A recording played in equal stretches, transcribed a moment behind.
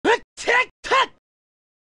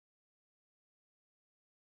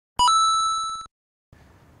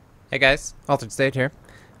Hey guys, Altered State here.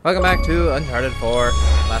 Welcome back to Uncharted 4.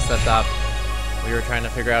 Last left off, we were trying to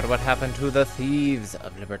figure out what happened to the thieves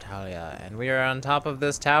of Libertalia, and we are on top of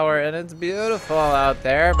this tower, and it's beautiful out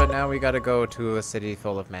there, but now we gotta go to a city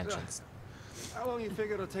full of mansions. How long you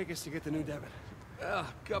figure it'll take us to get to New Devon? A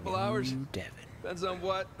couple hours. New Devon. Depends on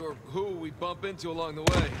what or who we bump into along the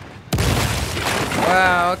way.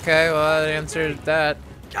 Wow, okay, well that answered that.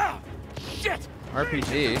 Oh, shit!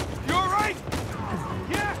 RPG. You alright?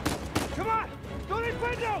 Yeah! Come on! Go these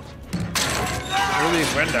windows! Through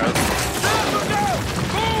these windows. Look out!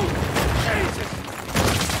 Move! Jesus!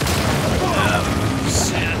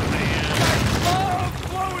 Shit, man. Oh,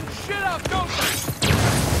 blowing shit up, don't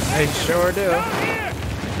they? They sure do. Down here!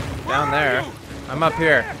 Down Where there. are you? I'm up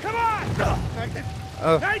here. Come on! Nathan!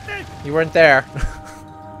 Oh, Nathan! you weren't there.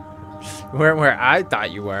 You weren't where I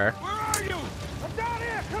thought you were. Where are you? I'm down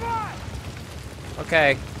here! Come on!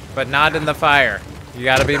 Okay, but not in the fire. You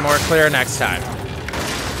gotta be more clear next time.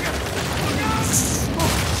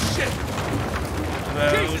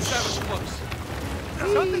 Jesus, that was close.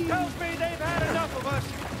 Something tells me they've had enough of us.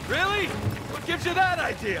 Really? What gives you that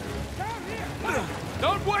idea? Down here!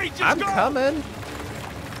 Don't wait, just I'm go! coming.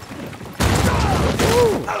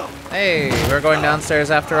 Hey, we're going downstairs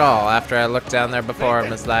after all. After I looked down there before and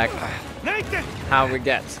was like, Nathan! how we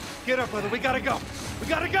get? Get up, brother. We gotta go. We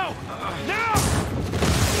gotta go. Now!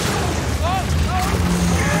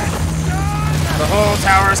 The whole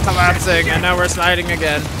tower's collapsing and now we're sliding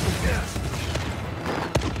again.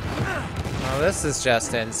 Oh, this is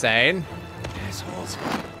just insane. Assholes.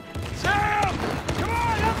 Sam! Come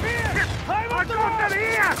on, up here! Climb up the rope!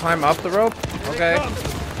 Here! Climb up the rope? Okay.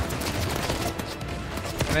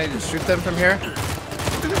 Can I just shoot them from here?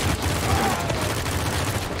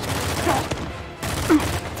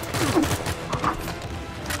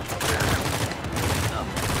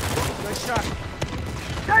 Nice shot.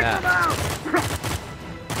 Yeah.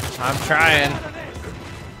 I'm trying.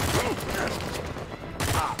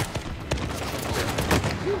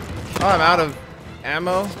 Oh, I'm out of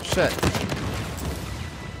ammo? Shit.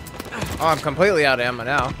 Oh, I'm completely out of ammo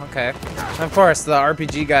now. Okay. Of course, the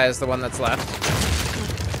RPG guy is the one that's left.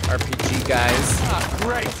 RPG guys. Ah,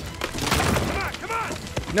 great. Come on!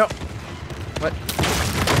 No. What?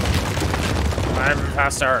 I'm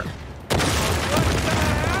faster.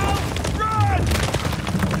 Run!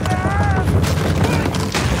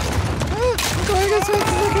 I'm going as fast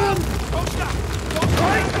as I can. Don't stop! Don't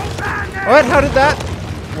fight! Go back! What? How did that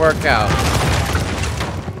work out?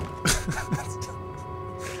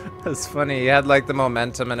 That's funny. He had like the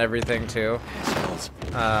momentum and everything too.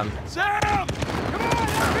 Sam! Come on,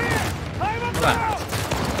 up here! Climb up the Hold on. rope!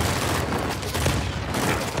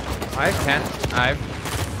 Why can't I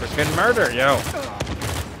freaking murder you?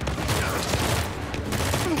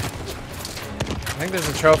 I think there's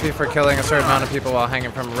a trophy for killing a certain amount of people while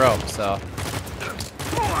hanging from a rope, so.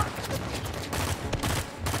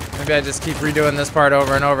 Maybe I just keep redoing this part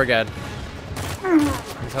over and over again.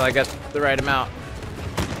 Until I get the right amount.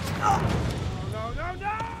 No, no,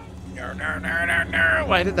 no! No, no, no, no, no.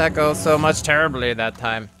 Why did that go so much terribly that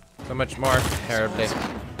time? So much more terribly.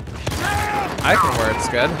 I think where it's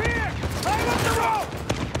good. Here! Climb up the rope!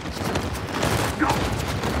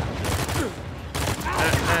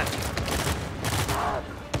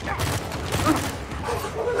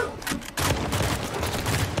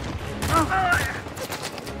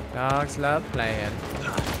 Dogs love playing.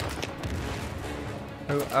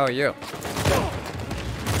 Who? Oh, you.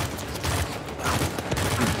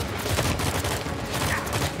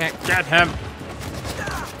 Can't get him.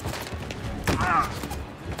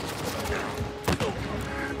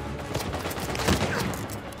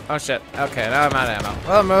 Oh shit. Okay, now I'm out of ammo.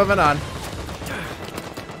 Well, moving on.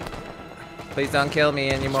 Please don't kill me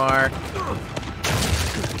anymore.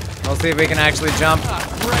 We'll see if we can actually jump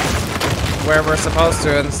where we're supposed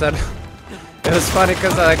to instead. It was funny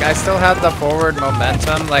because like I still had the forward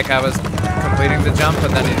momentum, like I was completing the jump,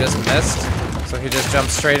 and then he just missed. So he just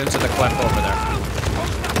jumped straight into the cliff over there.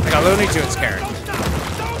 Like a Looney Tunes character.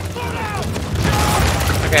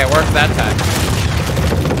 Okay, it worked that time.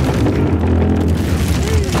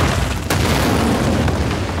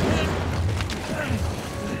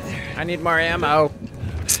 I need more ammo.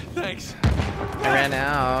 Thanks. I ran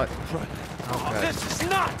out. Oh, good. This is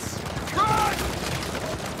nuts! Run!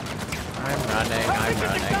 I'm running. I'm Get the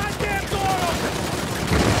running. goddamn door open!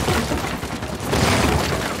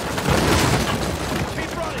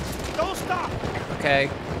 Keep running! Don't stop! Okay.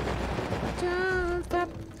 Don't stop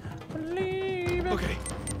believing. Okay.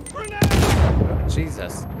 Grenade!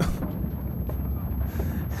 Jesus.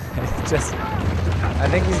 Just I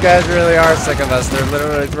think these guys really are sick of us. They're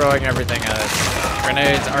literally throwing everything at us.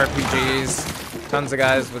 Grenades, RPGs, tons of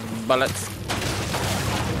guys with bullets.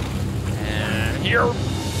 And here.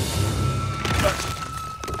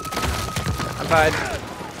 I'm fine.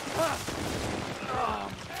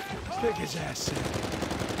 Kick his ass.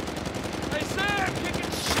 Hey, Sam,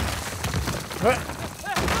 kicking shit. Oh,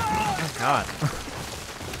 God.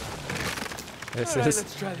 This All right, is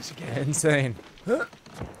let's try this again. insane.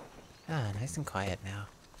 Ah, nice and quiet now.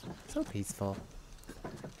 So peaceful.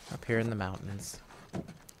 Up here in the mountains.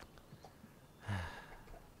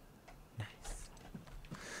 Nice.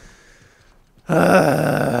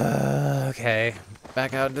 Okay.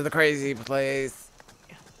 Back out to the crazy place.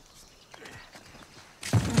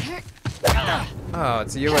 Oh,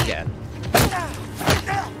 it's you again.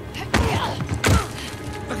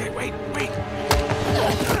 Okay, wait.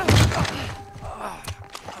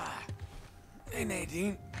 Hey,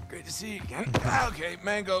 Nadine. Great to see you again. Okay,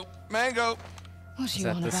 mango. What Is you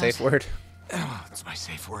that on the about? safe word? Oh, it's my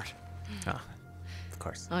safe word. Oh, of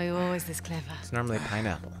course. Are you always this clever? It's normally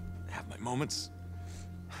pineapple. I have my moments.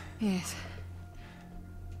 Yes.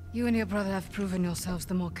 You and your brother have proven yourselves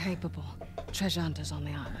the more capable treasure hunters on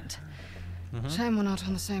the island. Shame we're not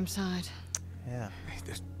on the same side. Yeah. Hey,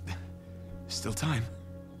 there's still time.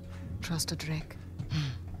 Trust a Drake.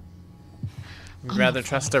 You'd rather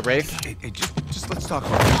trust a Rafe? Hey, just let's talk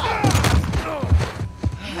about this.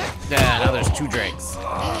 Yeah, now there's 2 Drakes.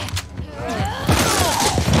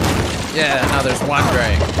 Yeah, now there's 1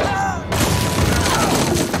 Drake.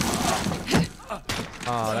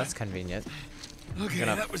 Oh, that's convenient. Okay,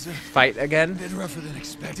 Gonna that was a fight again? bit rougher than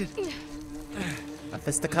expected. A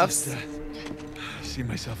fisticuffs? See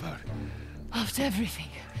myself out. After everything,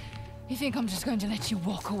 you think I'm just going to let you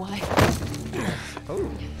walk away? Oh,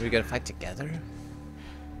 are we gonna fight together?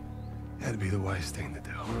 That'd be the wise thing to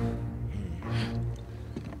do.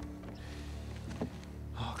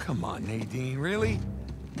 Oh, come on, Nadine, really?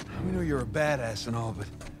 We know you're a badass and all, but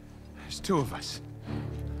there's 2 of us.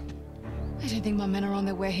 I don't think my men are on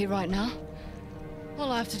their way here right now.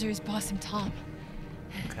 All I have to do is buy some time.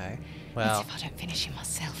 Okay. That's Well, if I don't finish him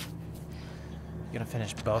myself. you gonna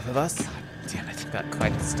finish both of us? Damn it. Got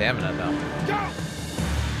quite the stamina though.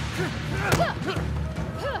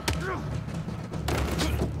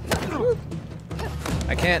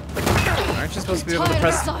 I can't. Aren't you supposed to be able to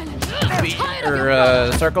press B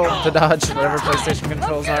or circle to dodge whatever PlayStation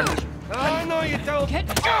controls are? I know you don't.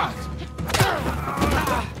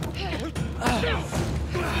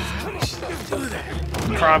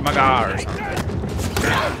 Krav Maga or something.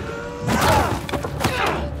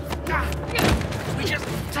 We just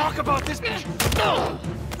talk about this. Oh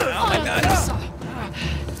my god.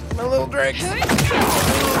 My little drakes.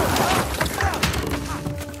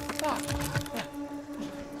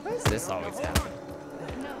 Why does this always happen?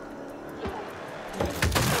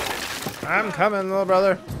 I'm coming, little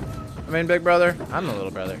brother. I mean, big brother. I'm the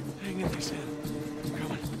little brother. Hang in there, Sam. I'm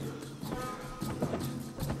coming.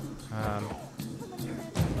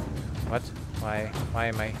 What? Why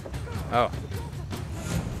am I? Oh.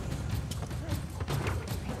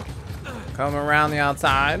 Come around the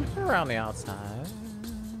outside. Around the outside.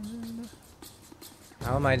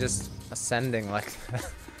 How am I just ascending like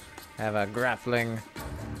that? I have a grappling.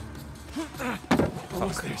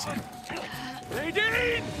 Almost there, Sam.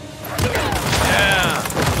 Nadine! Yeah.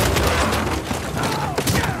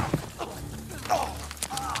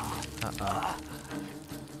 Uh-oh.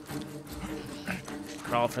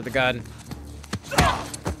 Crawl for the gun.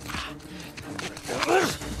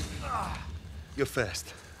 You're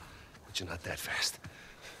fast, but you're not that fast.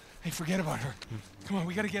 Hey, forget about her. Come on,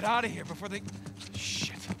 we gotta get out of here before they...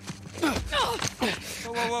 Shit.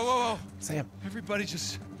 Whoa. Sam. Everybody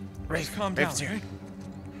just Rafe, calm down, Rafe's here. okay?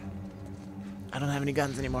 I don't have any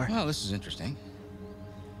guns anymore. Well, this is interesting.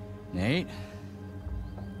 Nate?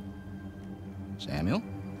 Samuel?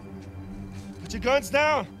 Put your guns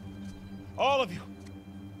down! All of you.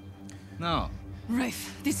 No.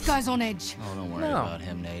 Rafe, this guy's on edge. Oh, don't worry No. about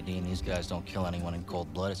him, Nadine. These guys don't kill anyone in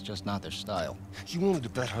cold blood. It's just not their style. You wanted to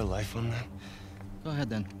bet her life on that? Go ahead,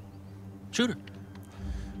 then. Shoot her.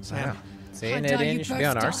 Yeah. See, I dare Nadine, you you should be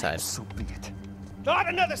both on our die. side. So be it. Not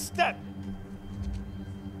another step!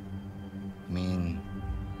 I mean,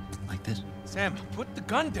 like this? Sam, put the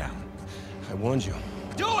gun down. I warned you.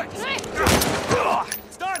 Do it!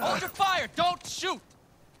 Start! Hold your fire! Don't shoot!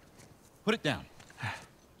 Put it down.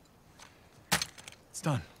 It's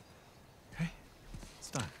done. Okay? It's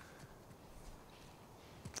done.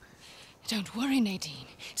 Don't worry, Nadine.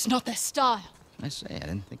 It's not their style. I say, I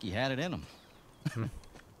didn't think he had it in him.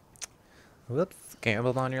 Whoops.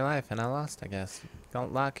 Gambled on your life and I lost, I guess.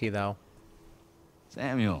 Felt lucky, though.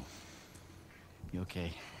 Samuel. You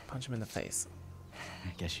okay? Punch him in the face.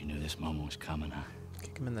 I guess you knew this moment was coming, huh?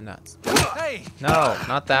 Kick him in the nuts. Hey! No,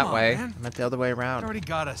 not that Come on, way. man. I meant the other way You around. already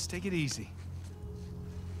got us. Take it easy.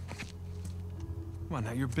 Come on,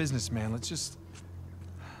 now you're a businessman. Let's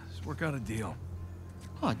work out a deal.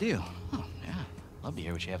 Oh, a deal. Oh, yeah. Love to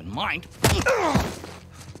hear what you have in mind.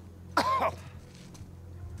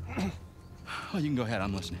 Oh, you can go ahead.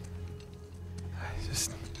 I'm listening.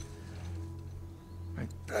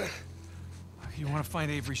 You want to find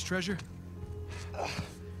Avery's treasure?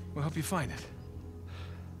 We'll help you find it.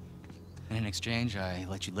 And in exchange, I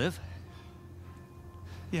let you live?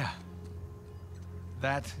 Yeah.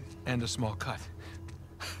 That and a small cut.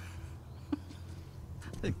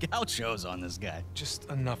 The gauchos on this guy. Just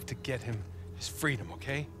enough to get him his freedom,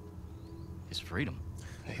 okay? His freedom.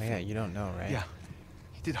 Oh, yeah, you don't know, right? Yeah.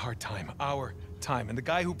 He did hard time. Our time. And the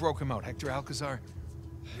guy who broke him out, Hector Alcazar,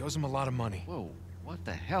 he owes him a lot of money. Whoa, what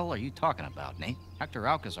the hell are you talking about, Nate? Hector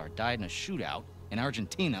Alcazar died in a shootout in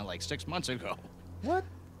Argentina like 6 months ago. What?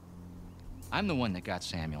 I'm the one that got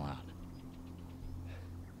Samuel out.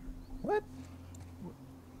 What?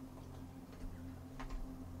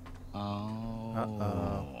 Oh.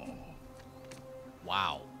 Uh-oh.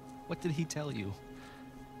 Wow. What did he tell you?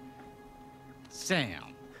 Sam,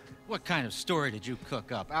 what kind of story did you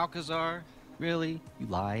cook up? Alcazar? Really? You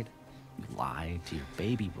lied? You lied to your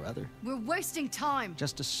baby brother? We're wasting time.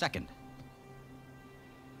 Just a second.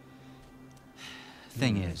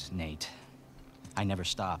 Thing is, Nate, I never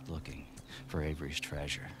stopped looking for Avery's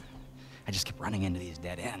treasure. I just kept running into these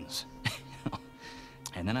dead ends.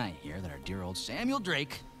 And then I hear that our dear old Samuel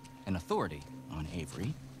Drake, an authority on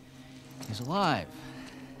Avery, is alive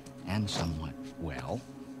and somewhat well.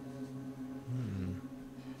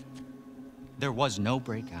 There was no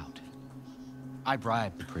breakout. I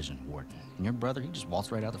bribed the prison warden, and your brother, he just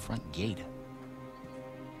waltzed right out the front gate.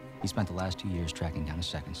 He spent the last 2 years tracking down a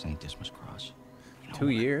second St. Dismas cross. You know 2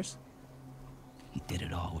 years? He did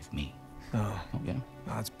it all with me. Oh. Oh, yeah? No,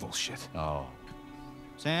 that's bullshit. Oh.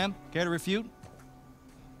 Sam, care to refute?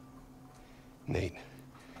 Nate,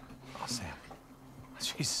 Oh, Sam.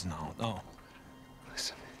 Jesus, no.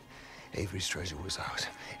 listen. Avery's treasure was ours.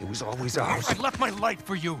 It was always ours. I left my light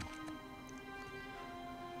for you.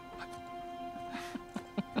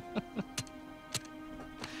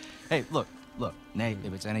 Hey, look, Nate,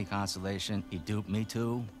 if it's any consolation, he duped me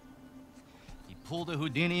too. He pulled a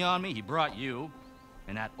Houdini on me, he brought you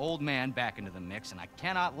and that old man back into the mix, and I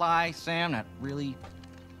cannot lie, Sam, that really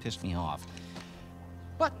pissed me off.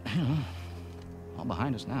 But, all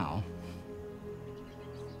behind us now.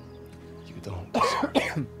 You don't deserve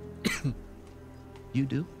it. You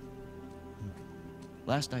do?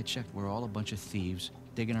 Last I checked, we're all a bunch of thieves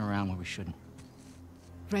digging around where we shouldn't.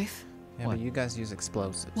 Rafe, Yeah, What? but you guys use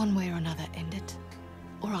explosives. one way or another, end it.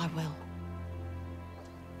 Or I will.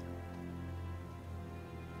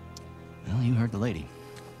 Well, you heard the lady.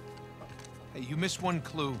 Hey, you missed one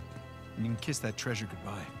clue, and you can kiss that treasure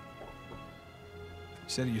goodbye. You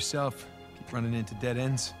said it yourself. Keep running into dead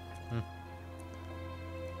ends. Why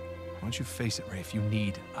don't you face it, Rafe? You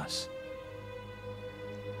need us.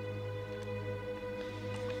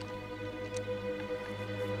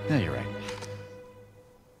 Yeah, you're right.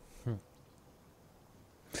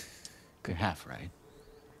 You're half right.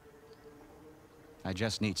 I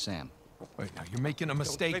just need Sam. Wait, now you're making a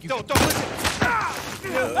mistake. Rafe, You don't can- listen!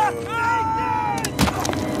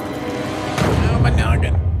 Oh, my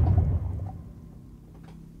noggin.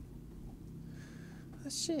 Oh,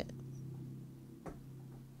 shit.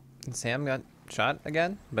 And Sam got shot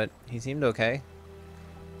again, but he seemed okay.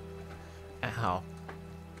 Ow.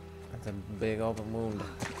 That's a big open wound.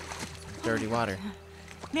 Dirty water.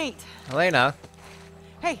 Nate! Elena,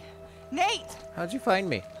 Hey! Nate! how'd you find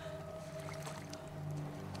me?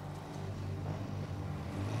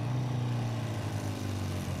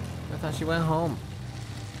 I thought she went home.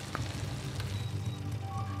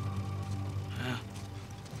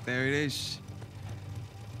 There it is.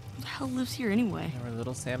 Who the hell lives here anyway? Our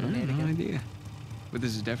little Sam and Nate No again. idea. But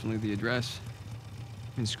this is definitely the address.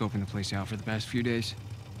 Been scoping the place out for the past few days.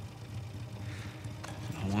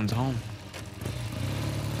 No one's home.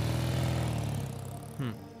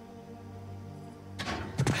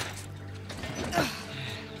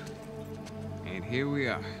 And here we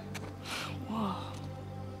are.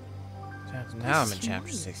 Now I'm in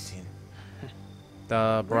chapter 16.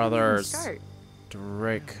 The brothers Start.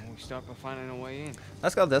 Drake. We start by finding a way in.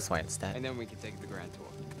 Let's go this way instead. And then we can take the grand tour.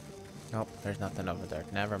 Nope, there's nothing over there.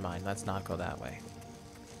 Never mind. Let's not go that way.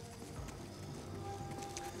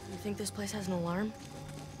 You think this place has an alarm?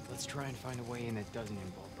 Let's try and find a way in that doesn't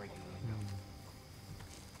involve breaking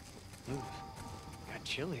the window. Move. got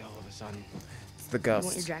chilly all of a sudden. It's the You want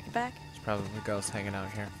your ghost. jacket back? It's probably the ghost hanging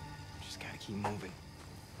out here. Just gotta keep moving.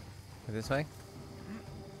 This way?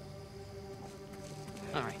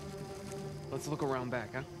 All right. Let's look around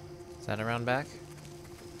back, huh? Is that around back?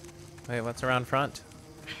 Wait, what's around front?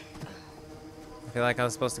 I feel like I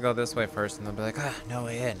was supposed to go this way first, and they'll be like, ah, no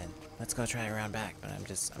way in, and let's go try around back. But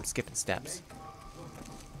I'm skipping steps.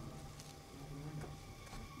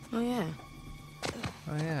 Oh, yeah.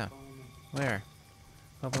 Oh yeah. Where?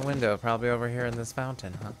 Open window, probably over here in this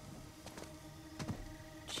fountain, huh?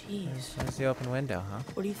 Jeez. There's the open window, huh?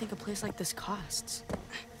 What do you think a place like this costs?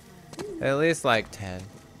 At least like 10.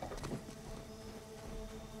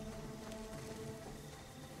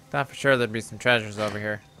 Thought for sure there'd be some treasures over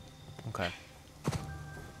here. Okay.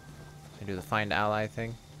 I do the find ally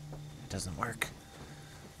thing. It doesn't work.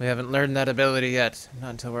 We haven't learned that ability yet. Not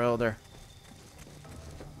until we're older.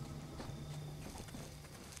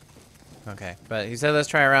 Okay, but he said let's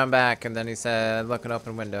try around back, and then he said look at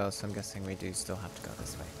open windows, so I'm guessing we do still have to go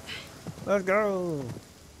this way. Let's go!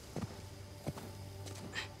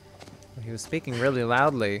 He was speaking really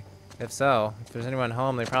loudly. If so, if there's anyone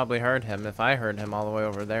home, they probably heard him. If I heard him all the way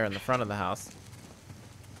over there in the front of the house.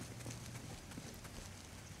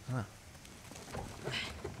 Huh.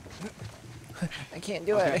 I can't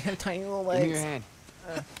do it. I have tiny little legs. Give me your hand.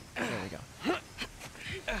 There we go.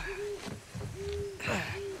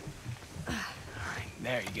 Alright,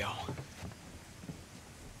 there you go.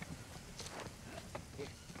 Here,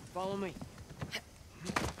 follow me.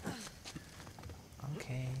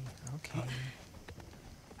 Okay, okay.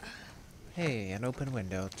 Hey, an open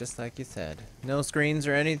window, just like you said. No screens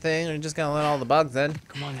or anything, we're just gonna let all the bugs in.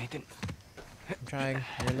 Come on, Nathan. I'm trying,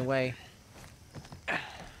 you're in the way.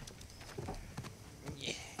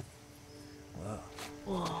 Yeah. Whoa.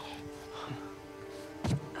 Whoa.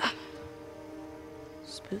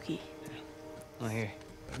 Spooky. Oh, here.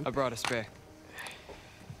 I brought a spare.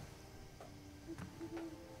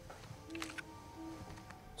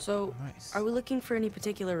 So, Nice. are we looking for any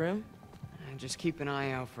particular room? And just keep an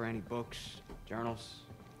eye out for any books, journals,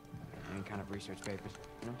 any kind of research papers,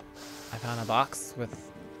 you know? I found a box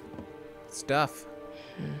with stuff.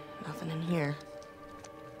 Nothing in here.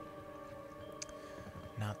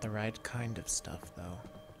 Not the right kind of stuff, though.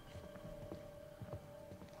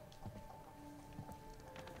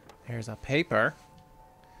 Here's a paper.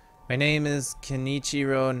 My name is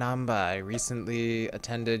Kenichiro Namba. I recently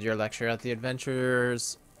attended your lecture at the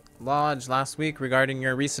Adventurers Lodge last week regarding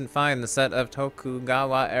your recent find, the set of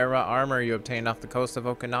Tokugawa-era armor you obtained off the coast of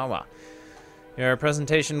Okinawa. Your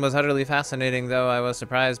presentation was utterly fascinating, though I was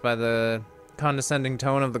surprised by the condescending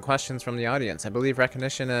tone of the questions from the audience. I believe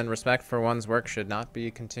recognition and respect for one's work should not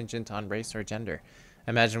be contingent on race or gender.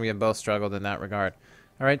 I imagine we have both struggled in that regard.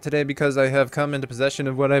 Alright, today, because I have come into possession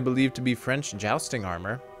of what I believe to be French jousting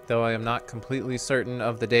armor, though I am not completely certain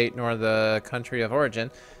of the date nor the country of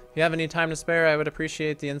origin, if you have any time to spare, I would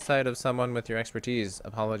appreciate the insight of someone with your expertise.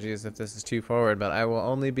 Apologies if this is too forward, but I will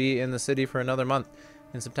only be in the city for another month.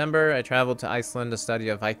 In September, I traveled to Iceland to study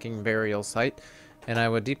a Viking burial site, and I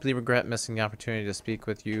would deeply regret missing the opportunity to speak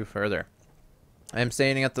with you further. I am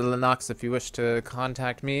staying at the Lennox if you wish to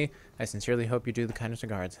contact me. I sincerely hope you do the kindest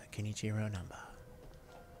regards. Kenichiro Namba.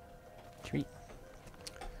 Treat.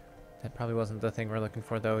 That probably wasn't the thing we're looking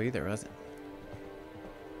for, though, either, was it?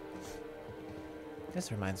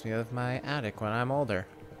 This reminds me of my attic when I'm older.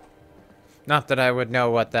 Not that I would know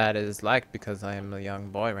what that is like, because I am a young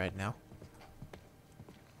boy right now.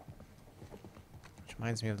 Which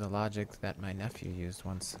reminds me of the logic that my nephew used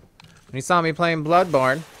once. When he saw me playing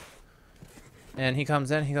Bloodborne, and he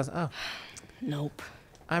comes in, he goes, oh. Nope.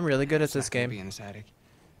 I'm really good at It's this not gonna game. be in this attic.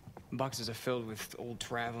 Boxes are filled with old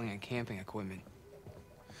traveling and camping equipment.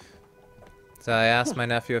 So I asked my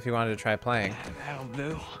nephew if he wanted to try playing. That'll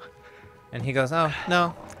do. And he goes, oh,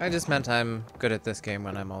 no, I just meant I'm good at this game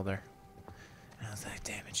when I'm older. And I was like,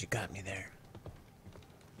 damn it, you got me there.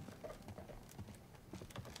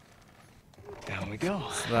 Down we go.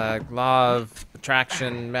 It's the law of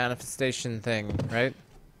attraction manifestation thing, right?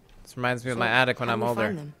 This reminds me of my attic when how I'm do we older.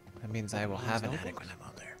 find them? That means I will have an attic notebooks? when I'm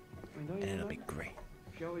older. I mean, don't And you it'll know be that? great.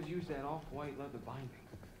 She always used that off-white leather binding.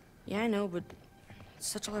 Yeah, I know, but it's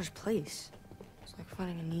such a large place. It's like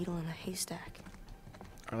finding a needle in a haystack.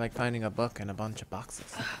 Or like finding a book in a bunch of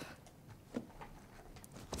boxes.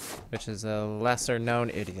 Which is a lesser known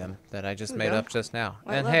idiom that I just Here we made go. up just now.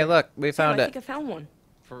 White And hey, leather. look, we Sam, found I it. think I found one.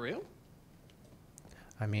 For real?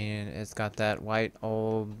 I mean, it's got that white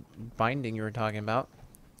old binding you were talking about.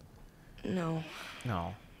 No,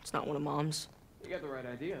 No. it's not one of Mom's. You got the right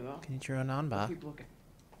idea, though. Kenichiro Namba. Keep looking.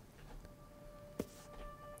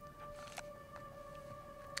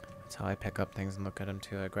 That's how I pick up things and look at them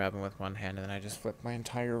too. I grab them with one hand and then I just flip my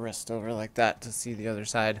entire wrist over like that to see the other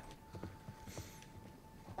side.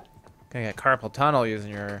 Gonna get carpal tunnel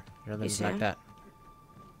using your limbs like that.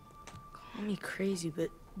 Call me crazy, but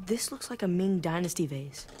this looks like a Ming Dynasty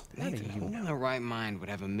vase. Nathan, who in their right mind would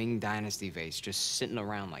have a Ming Dynasty vase just sitting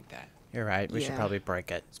around like that? You're right. We should Yeah. probably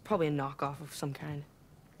break it. It's probably a knockoff of some kind.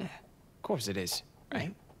 Yeah, of course it is,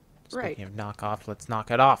 right? Right. Speaking of knock off, let's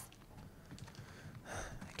knock it off.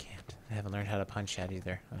 I can't. I haven't learned how to punch yet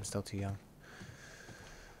either. I'm still too young.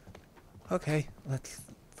 Okay, let's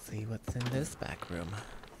see what's in this back room.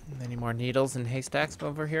 Any more needles and haystacks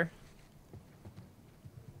over here?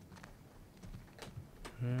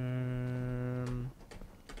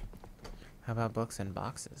 How about books and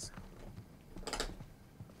boxes?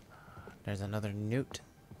 There's another newt.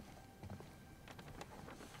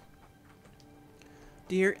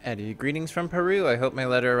 Dear Eddie, greetings from Peru. I hope my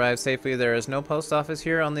letter arrives safely. There is no post office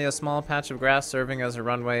here, only a small patch of grass serving as a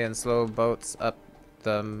runway and slow boats up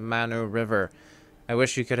the Manu River. I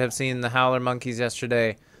wish you could have seen the howler monkeys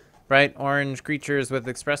yesterday. Bright orange creatures with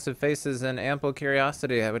expressive faces and ample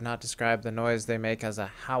curiosity. I would not describe the noise they make as a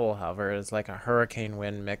howl, however. It is like a hurricane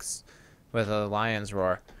wind mixed with a lion's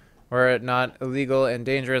roar. Were it not illegal and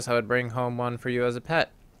dangerous, I would bring home one for you as a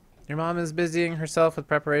pet. Your mom is busying herself with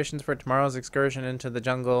preparations for tomorrow's excursion into the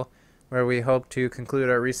jungle, where we hope to conclude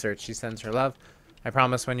our research. She sends her love. I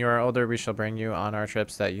promise when you are older, we shall bring you on our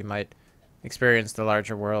trips that you might experience the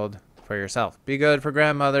larger world for yourself. Be good for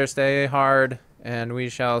grandmother, stay hard, and we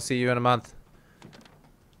shall see you in a month.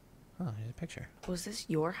 Oh, here's a picture. Was this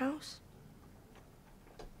your house?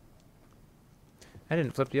 I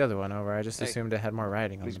didn't flip the other one over. I just Hey, assumed it had more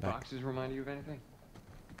writing on These the back. boxes remind you of anything?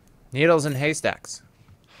 Needles and haystacks.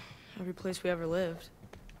 Every place we ever lived.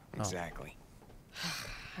 Exactly.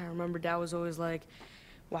 I remember Dad was always like,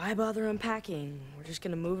 why bother unpacking? We're just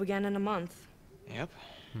gonna move again in a month. Yep.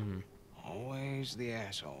 Always the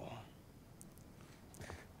asshole.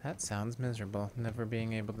 That sounds miserable, never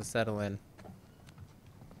being able to settle in.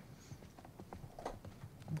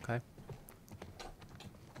 Okay.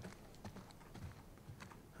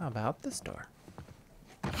 How about this door?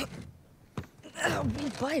 Oh,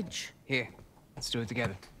 budge. Here, let's do it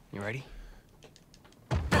together. You ready?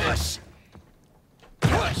 Push!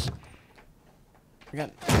 Push! We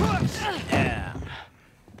got... Yeah.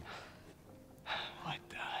 What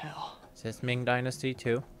the hell? Is this Ming Dynasty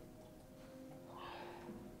too?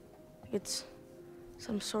 It's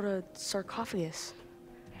some sort of sarcophagus.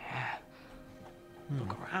 Yeah.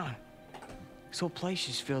 Look around. This whole place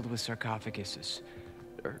is filled with sarcophaguses.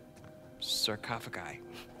 Or sarcophagi.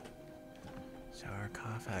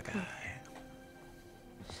 Sarcophagi.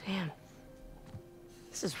 Sam,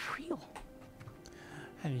 this is real.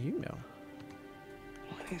 How do you know?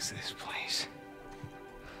 What is this place?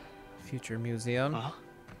 Future museum. Huh?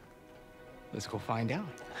 Let's go find out.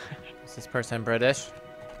 Is this person British?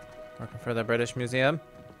 Working for the British Museum?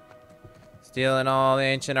 Stealing all the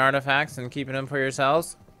ancient artifacts and keeping them for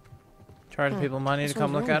yourselves? Charging people money to this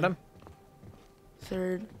come one's look at Roman.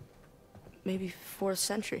 them? 3rd, maybe 4th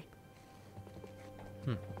century.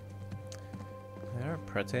 They're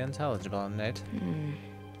pretty intelligible, Nate.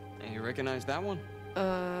 Hey, you recognize that one?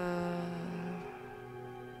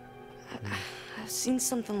 I've seen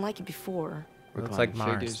something like it before. Looks like Reclining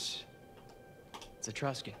Mars. figures. It's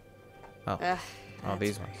Etruscan. Oh, Ah, all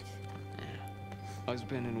these that's ones.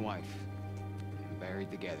 Husband and wife.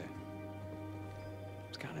 Buried together.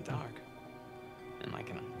 It's kind of dark. In like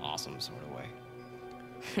an awesome sort of way.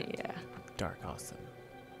 right. Yeah. Dark awesome.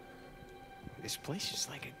 This place is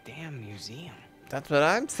like a damn museum. That's what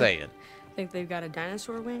I'm saying. Think they've got a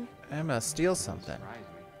dinosaur wing? I'm gonna steal something. Surprise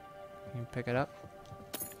me. You pick it up.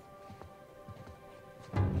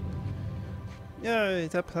 No,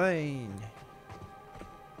 it's a plane.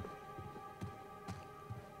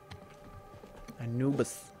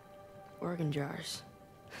 Anubis. Organ jars.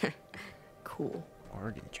 Cool.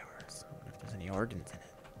 Organ jars. I wonder if there's any organs in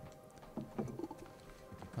it.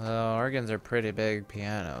 Well, organs are pretty big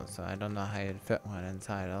pianos, so I don't know how you'd fit one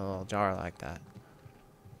inside a little jar like that.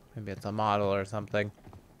 Maybe it's a model or something.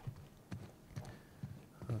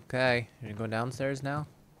 Okay, you go downstairs now?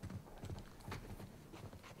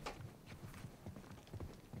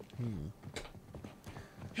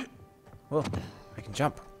 Whoa, I can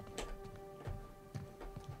jump.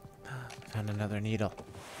 Found another needle.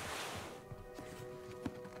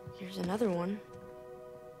 Here's another one.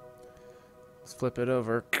 Let's flip it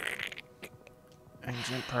over.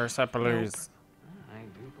 Ancient Persepolis. I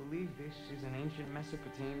do believe this is an ancient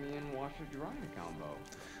Mesopotamian washer-dryer combo.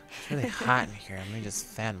 It's really hot in here. Let me just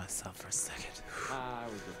fan myself for a second. Ah,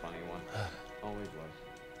 it was a funny one. Always was.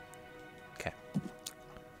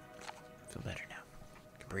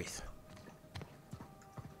 breathe.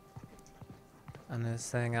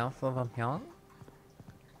 Anything else of them young?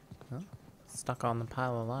 No? Stuck on the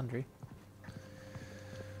pile of laundry.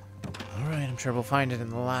 Alright, I'm sure we'll find it in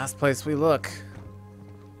the last place we look.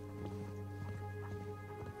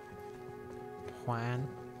 Juan.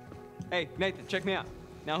 Hey, Nathan, check me out.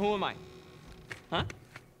 Now, who am I? Huh?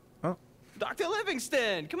 Oh. Dr.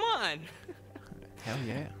 Livingston, come on. Hell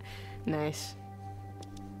yeah. Nice.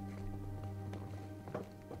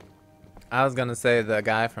 I was gonna say the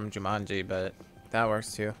guy from Jumanji, but that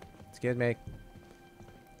works too. Excuse me.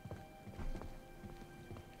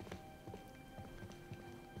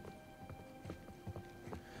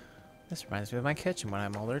 This reminds me of my kitchen when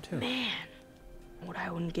I'm older too. Man, what I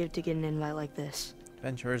wouldn't give to get an invite like this.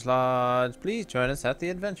 Adventurers Lodge. Please join us at the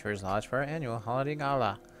Adventurers Lodge for our annual holiday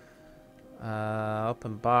gala.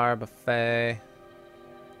 Open bar, buffet.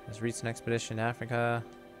 There's recent expedition in Africa.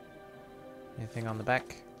 Anything on the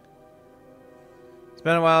back? It's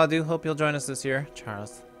been a while. I do hope you'll join us this year.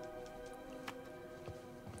 Charles.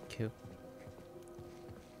 Cool.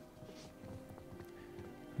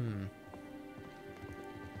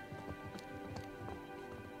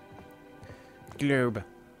 Globe.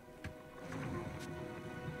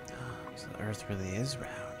 So the Earth really is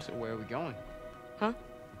round. So where are we going? Huh?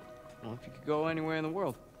 Well, if you could go anywhere in the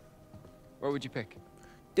world, where would you pick?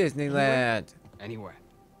 Disneyland. Anywhere.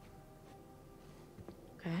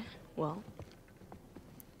 Okay, well.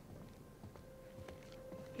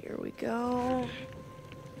 Here we go.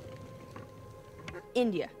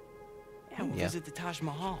 India. Yeah, we'll visit the Taj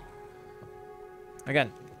Mahal.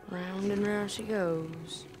 Again. Round and round she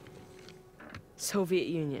goes. Soviet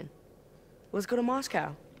Union. Let's go to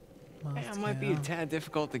Moscow. Yeah, it might be a tad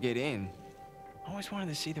difficult to get in. I always wanted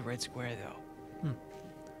to see the Red Square, though.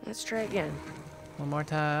 Let's try again. One more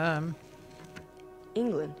time.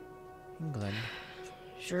 England. England.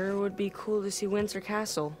 Sure would be cool to see Windsor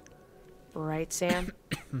Castle. Right, Sam?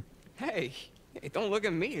 Hey, don't look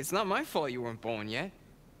at me. It's not my fault you weren't born yet.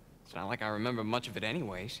 It's not like I remember much of it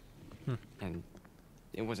anyways. And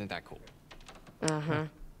it wasn't that cool. Uh-huh.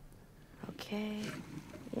 Okay.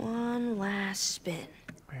 One last spin.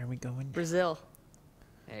 Where are we going? Brazil.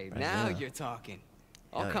 Hey, now Brazil. you're talking.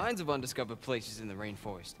 All Hell yeah. kinds of undiscovered places in the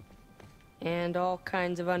rainforest. And all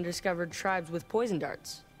kinds of undiscovered tribes with poison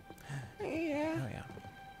darts. Yeah, Oh yeah.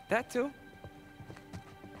 that too.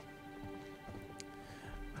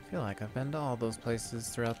 I feel like I've been to all those places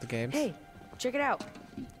throughout the games. Hey, check it out.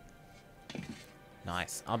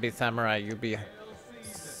 Nice. I'll be samurai. You be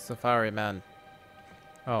safari man.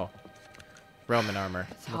 Oh. Roman armor.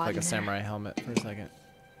 Looked hot like a in there. samurai helmet for a second.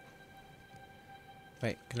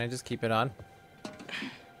 Wait, can I just keep it on?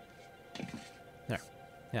 There.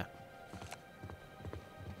 Yeah.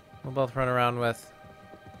 We'll both run around with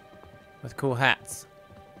cool hats.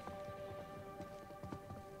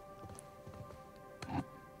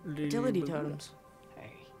 Utility totems.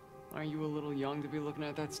 Hey, aren't you a little young to be looking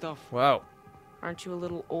at that stuff? Whoa. Aren't you a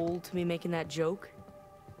little old to be making that joke?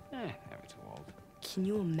 Never too old. Can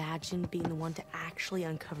you imagine being the one to actually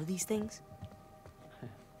uncover these things?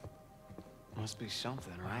 Must be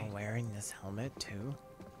something, right? I'm wearing this helmet too.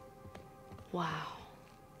 Wow.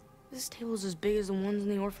 This table's as big as the ones in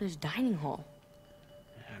the orphanage dining hall.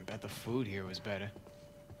 I bet the food here was better.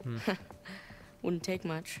 Wouldn't take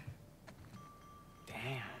much.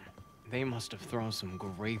 Damn. They must have thrown some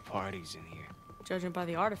great parties in here. Judging by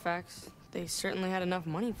the artifacts, they certainly had enough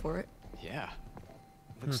money for it. Yeah.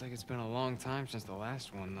 Looks like it's been a long time since the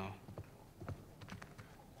last one, though.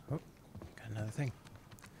 Oh, got another thing.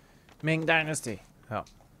 Ming Dynasty. Oh.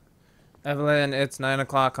 Evelyn, it's 9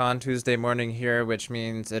 o'clock on Tuesday morning here, which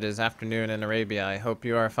means it is afternoon in Arabia. I hope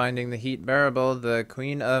you are finding the heat bearable. The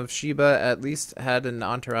Queen of Sheba at least had an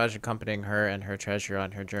entourage accompanying her and her treasure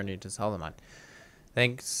on her journey to Solomon.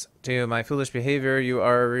 Thanks to my foolish behavior, you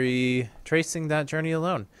are retracing that journey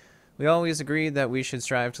alone. We always agreed that we should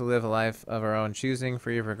strive to live a life of our own choosing,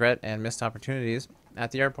 free of regret and missed opportunities. At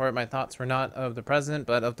the airport, my thoughts were not of the present,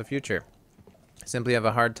 but of the future. I simply have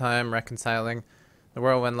a hard time reconciling the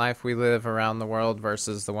whirlwind life we live around the world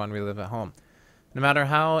versus the one we live at home. No matter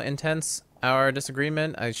how intense our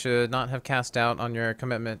disagreement, I should not have cast doubt on your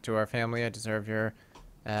commitment to our family. I deserve your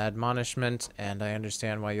admonishment, and I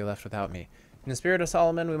understand why you left without me. In the spirit of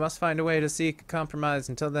Solomon, we must find a way to seek a compromise.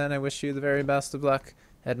 Until then, I wish you the very best of luck.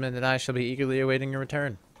 Edmund and I shall be eagerly awaiting your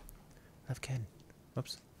return. Love, Ken.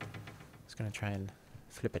 Whoops. I was going to try and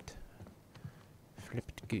flip it. Flip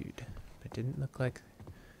it good. But it didn't look like...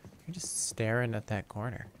 You're just staring at that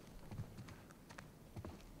corner.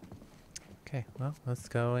 Okay, well, let's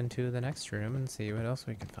go into the next room and see what else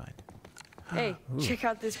we can find. Hey, Ooh. check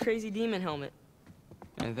out this crazy demon helmet.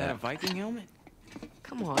 Is that a Viking helmet?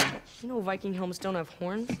 Come on. You know Viking helmets don't have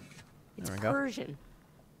horns? It's There we go. Persian.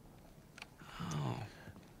 Oh,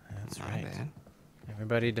 That's not right. bad.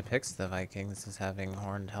 Everybody depicts the Vikings as having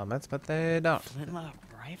horned helmets, but they don't. Flintlock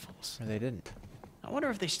rifles. Or they didn't. I wonder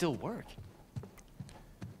if they still work.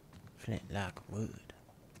 Flintlock wood.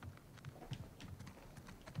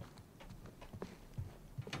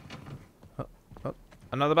 Oh, oh,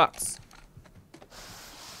 another box.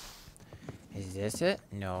 Is this it?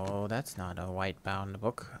 No, that's not a white-bound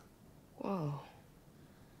book. Whoa.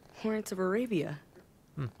 Hornets of Arabia.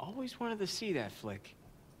 Always wanted to see that flick.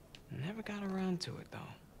 Never got around to it,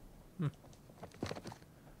 though.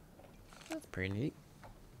 That's pretty neat. I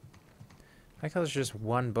like how there's just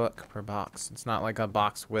one book per box. It's not like a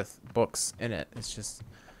box with books in it. It's just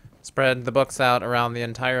spread the books out around the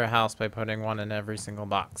entire house by putting one in every single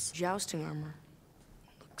box. Jousting armor.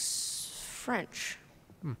 Looks French.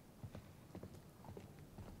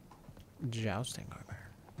 Jousting armor.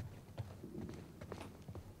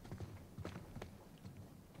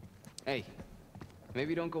 Hey,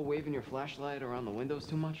 maybe don't go waving your flashlight around the windows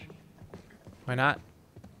too much. Why not?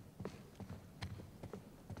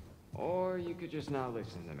 Or you could just not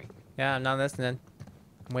listen to me. Yeah, I'm not listening.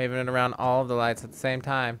 I'm waving it around all of the lights at the same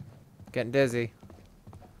time. Getting dizzy.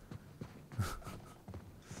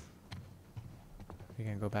 We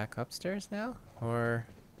gonna go back upstairs now? Or...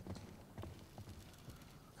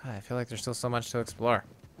 God, I feel like there's still so much to explore.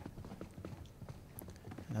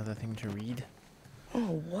 Another thing to read.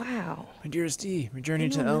 Oh, wow. My dearest D, my journey You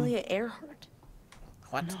to know Elm. Amelia Earhart.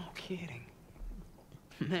 What? No kidding.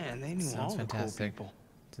 Man, they knew all Sounds the cool fantastic. people.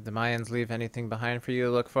 Did the Mayans leave anything behind for you?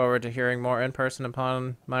 Look forward to hearing more in person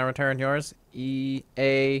upon my return. Yours,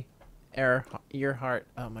 E.A. Earhart.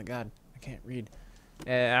 Oh my god, I can't read.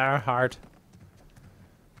 Earhart.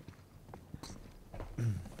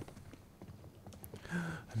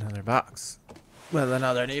 Another box. Well,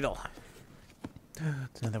 another needle.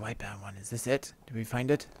 It's another white-bound one. Is this it? Did we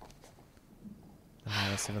find it? The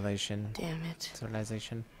Maya civilization. Damn it.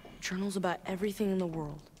 Civilization. Journals about everything in the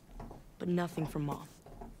world, but nothing from Mom.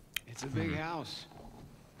 It's a big house.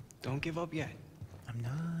 Don't give up yet. I'm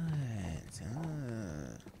not.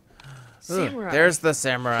 Samurai. There's the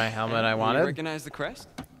samurai helmet I You wanted. recognize the crest?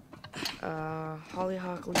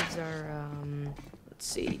 Hollyhock leaves are, let's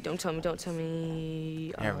see. Don't tell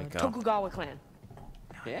me. There we go. Tokugawa clan.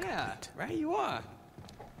 Yeah, right you are.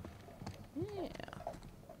 Yeah.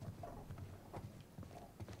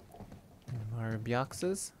 More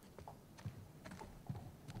boxes.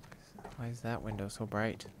 Why is that window so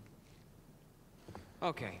bright?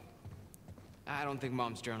 Okay. I don't think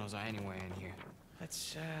Mom's journals are anywhere in here.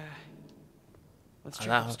 Let's check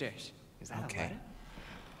Allow- upstairs. Is that Okay. a ladder?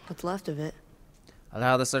 What's left of it?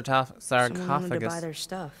 Allow the Someone wanted to buy sarcophagus their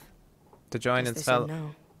stuff. to join Guess its they said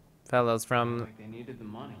no. fellows from Like they needed the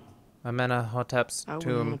money. Amenhotep's I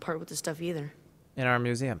wouldn't want tomb to part with the stuff either. in our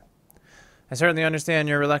museum. I certainly understand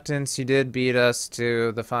your reluctance. You did beat us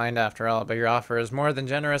to the find after all, but your offer is more than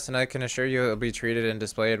generous, and I can assure you it will be treated and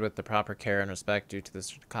displayed with the proper care and respect due to the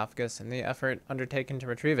sarcophagus and the effort undertaken to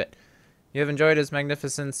retrieve it. You have enjoyed its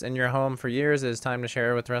magnificence in your home for years. It is time to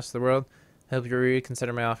share it with the rest of the world. I hope you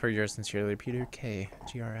reconsider my offer. Yours sincerely, Peter K.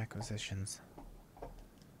 GR Acquisitions.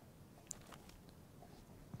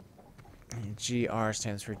 GR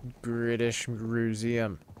stands for British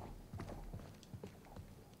Museum.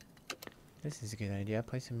 This is a good idea.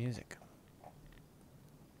 Play some music.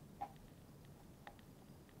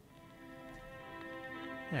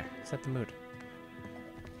 There, set the mood.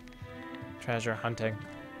 Treasure hunting.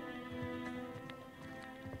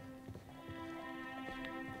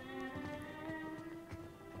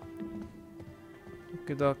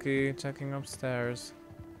 Okie dokie, checking upstairs.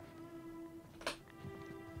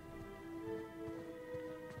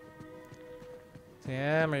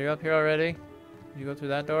 Sam, are you up here already? You go through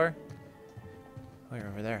that door? Oh, you're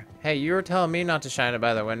over there. Hey, you were telling me not to shine it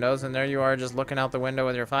by the windows, and there you are just looking out the window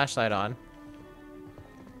with your flashlight on.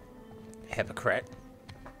 Hypocrite.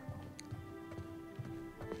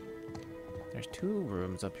 There's 2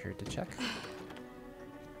 rooms up here to check.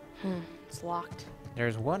 It's locked.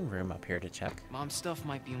 There's 1 room up here to check. Mom's stuff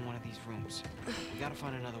might be in one of these rooms. We gotta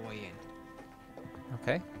find another way in.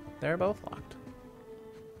 Okay, they're both locked.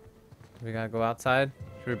 We gotta go outside.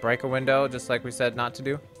 Should we break a window just like we said not to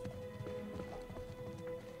do?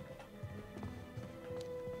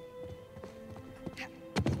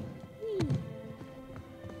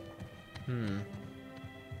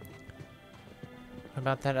 What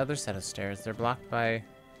about that other set of stairs? They're blocked by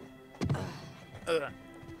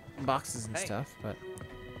boxes and Hey. stuff, but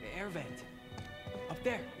The air vent. Up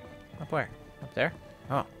there. up where? Up there?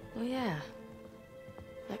 Oh, Oh yeah.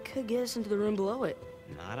 That could get us into the room below it.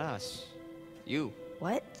 Not us. You.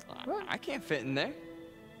 What? I can't fit in there.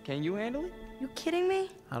 Can you handle it? You kidding me?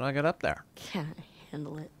 How do I get up there? Can't I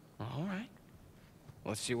handle it? All right.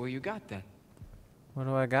 Let's see what you got then. What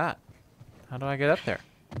do I got? How do I get up there?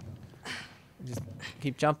 Just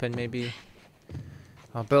keep jumping, maybe.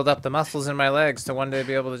 I'll build up the muscles in my legs to one day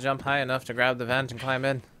be able to jump high enough to grab the vent and climb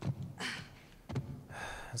in.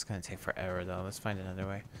 It's gonna take forever though. Let's find another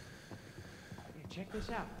way. Hey, check this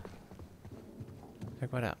out.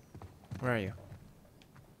 Check what out? Where are you?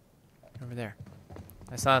 Over there.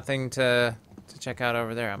 I saw a thing to check out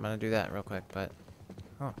over there. I'm gonna do that real quick, but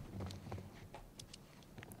oh.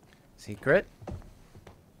 Secret?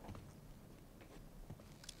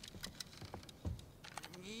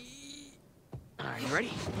 Are you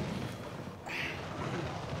ready?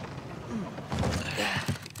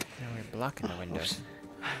 Now we're blocking the windows.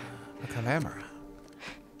 The camera.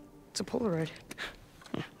 It's a Polaroid.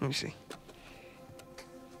 Let me see.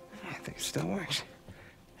 I think it still works.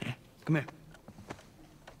 Come here.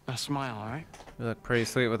 Now smile, all right? We look pretty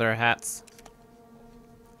sweet with our hats.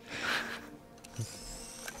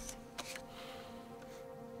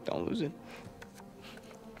 Don't lose it.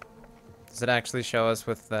 Does it actually show us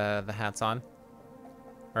with the hats on?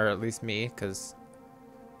 Or at least me, because...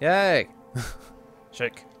 Yay!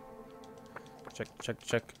 Shake. Shake, shake,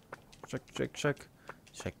 shake. Shake, shake, shake.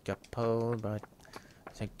 Shake your Polaroid.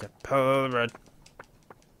 Shake your Polaroid.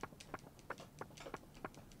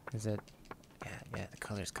 Is it... Yeah, the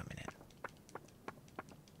color's coming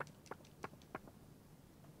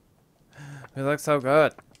in. We look so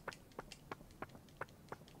good.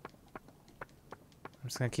 I'm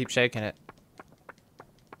just gonna keep shaking it.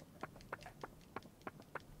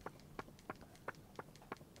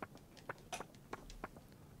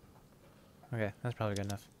 Okay, that's probably good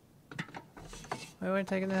enough. Why are we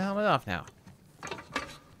taking the helmet off now?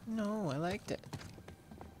 No, I liked it.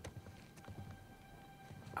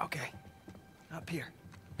 Okay. Up here.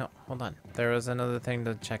 No, hold on. There was another thing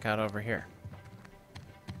to check out over here.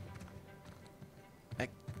 I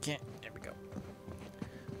can't. There we go.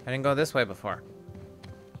 I didn't go this way before.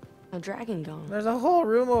 A dragon gone. There's a whole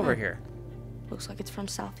room over here. Looks like it's from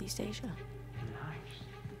Southeast Asia.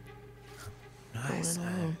 Nice. Going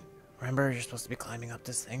alone. Remember, you're supposed to be climbing up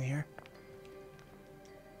this thing here?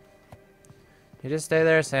 You just stay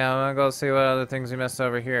there, Sam. I'm gonna go see what other things we missed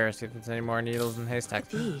over here. See if there's any more needles and haystacks.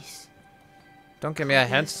 These. Don't give me a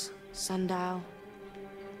hint. Sundial.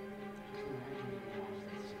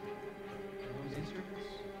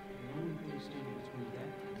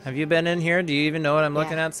 Have you been in here? Do you even know what I'm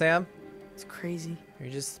looking Yeah. at, Sam? It's crazy. You're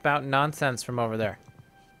just spouting nonsense from over there.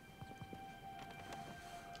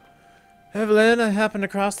 Evelyn, I happened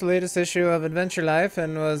across the latest issue of Adventure Life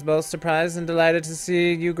and was both surprised and delighted to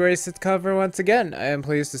see you grace its cover once again. I am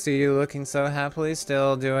pleased to see you looking so happily,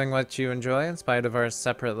 still doing what you enjoy. In spite of our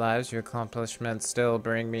separate lives, your accomplishments still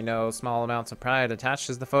bring me no small amounts of pride. Attached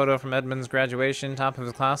is the photo from Edmund's graduation, top of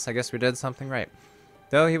his class. I guess we did something right.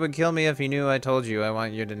 Though he would kill me if he knew I told you, I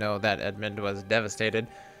want you to know that Edmund was devastated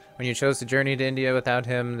when you chose to journey to India without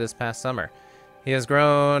him this past summer. He has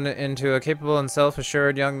grown into a capable and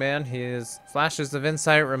self-assured young man. His flashes of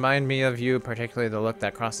insight remind me of you, particularly the look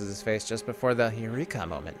that crosses his face just before the eureka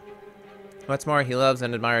moment. What's more, he loves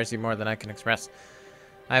and admires you more than I can express.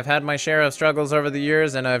 I've had my share of struggles over the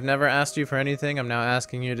years, and I've never asked you for anything. I'm now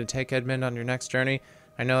asking you to take Edmund on your next journey.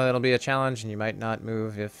 I know it'll be a challenge, and you might not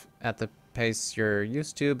move if at the pace you're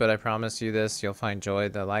used to, but I promise you this, you'll find joy,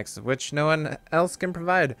 the likes of which no one else can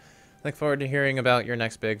provide. Look forward to hearing about your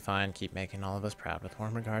next big find. Keep making all of us proud. With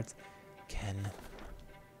warm regards, Ken.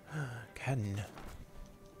 Ken.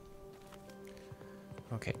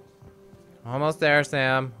 Okay. Almost there,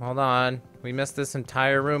 Sam. Hold on. We missed this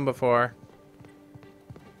entire room before.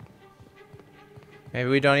 Maybe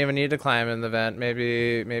we don't even need to climb in the vent.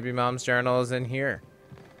 Maybe Mom's journal is in here.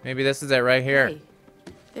 Maybe this is it right here. Hey,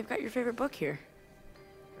 they've got your favorite book here.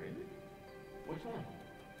 Which one?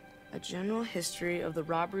 A general history of the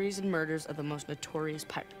robberies and murders of the most notorious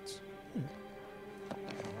pirates.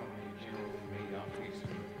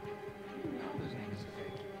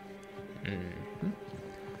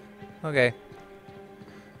 Okay.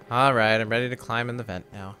 Alright, I'm ready to climb in the vent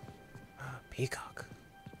now. Peacock.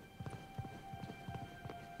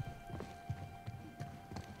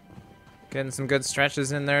 Getting some good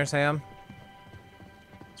stretches in there, Sam.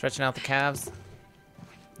 Stretching out the calves.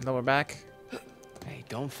 Lower back. Hey,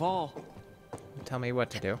 don't fall. Tell me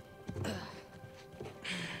what to do.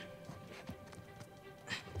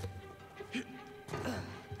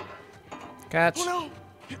 Catch. Oh,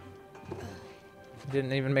 no.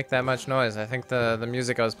 Didn't even make that much noise. I think the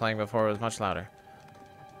music I was playing before was much louder.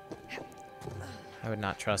 I would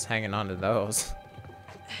not trust hanging on to those.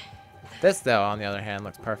 This, though, on the other hand,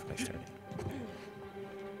 looks perfectly sturdy.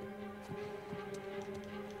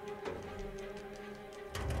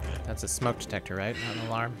 That's a smoke detector, right? Not an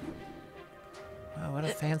alarm. Wow, what a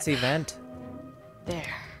fancy vent. There.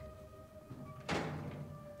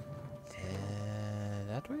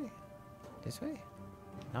 That way? This way?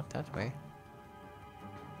 Not that way.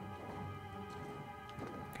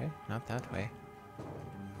 Okay, not that way.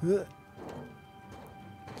 Ugh.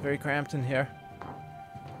 It's very cramped in here.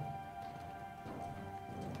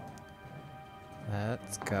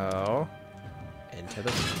 Let's go into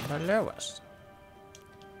the lowest.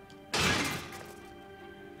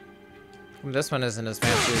 This one isn't as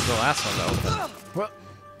fancy as the last one, though. What?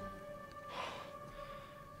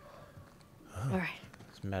 All right.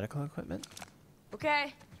 It's medical equipment.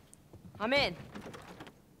 Okay. I'm in.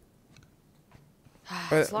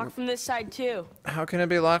 It's locked from this side, too. How can it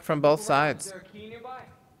be locked from both sides? Is there a key nearby?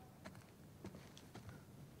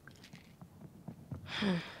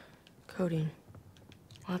 Codeine.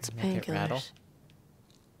 Lots of Make it rattle? painkillers.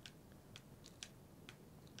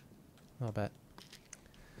 A little bit.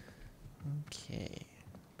 Okay.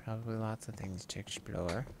 Probably lots of things to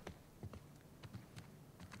explore.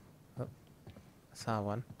 Oh, I saw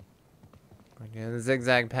one. We're doing the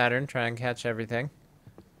zigzag pattern, try and catch everything.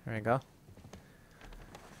 There we go.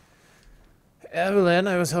 Evelyn,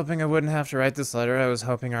 I was hoping I wouldn't have to write this letter. I was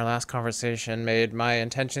hoping our last conversation made my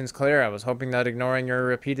intentions clear. I was hoping that ignoring your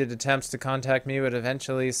repeated attempts to contact me would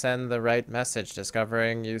eventually send the right message.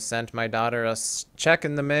 Discovering you sent my daughter a check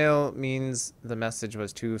in the mail means the message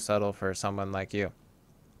was too subtle for someone like you.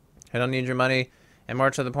 I don't need your money, and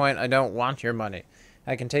more to the point, I don't want your money.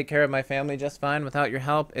 I can take care of my family just fine without your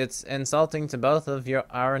help. It's insulting to both of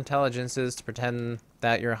our intelligences to pretend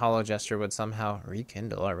that your hollow gesture would somehow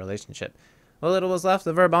rekindle our relationship. What little was left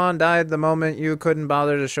of our bond died the moment you couldn't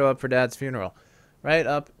bother to show up for Dad's funeral. Right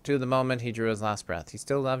up to the moment he drew his last breath. He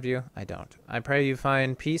still loved you. I don't. I pray you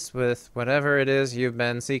find peace with whatever it is you've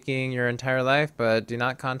been seeking your entire life, but do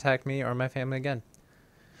not contact me or my family again.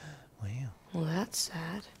 Wow. Well, that's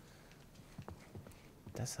sad.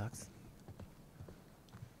 That sucks.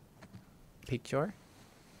 Picture?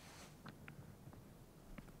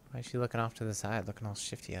 Why is she looking off to the side, looking all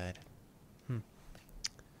shifty-eyed?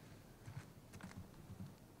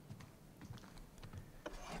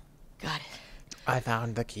 Got it. I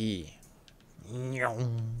found the key. Okay.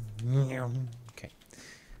 Is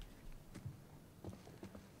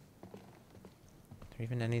there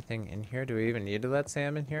even anything in here? Do we even need to let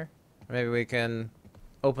Sam in here? Or maybe we can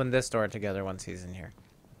open this door together once he's in here.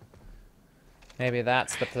 Maybe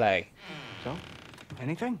that's the play. So,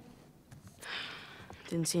 anything?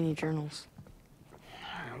 Didn't see any journals. All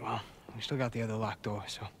right, well, we still got the other locked door,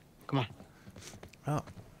 so come on. Oh.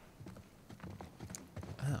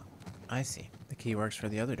 Oh, I see. The key works for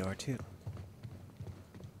the other door, too.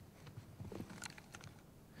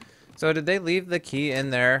 So did they leave the key in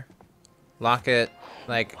there, lock it,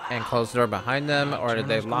 like, and close the door behind them, or did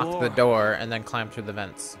they lock the door and then climb through the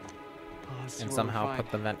vents and somehow put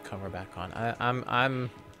the vent cover back on? I'm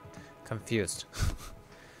confused.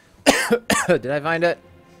 Did I find it?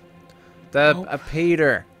 The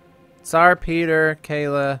Peter. Tsar Peter,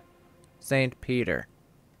 Kayla, Saint Peter.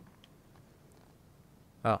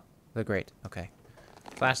 Oh, the Great. Okay.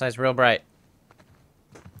 Flashlight's real bright.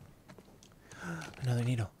 Another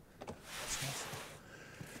needle.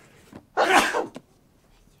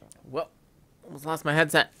 Whoa. Almost lost my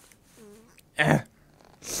headset.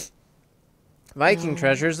 Viking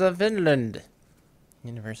Treasures of Finland.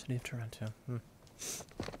 University of Toronto.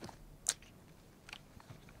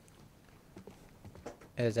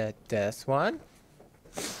 Is it this one?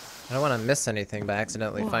 I don't want to miss anything by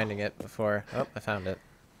accidentally finding it before... Oh, I found it.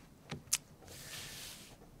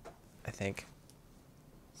 I think.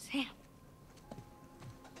 Sam.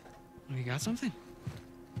 You got something?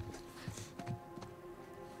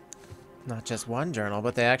 Not just one journal,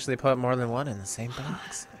 but they actually put more than one in the same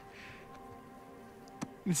box.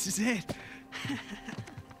 This is it.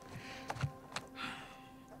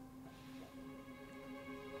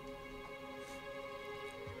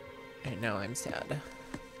 I know, I'm sad.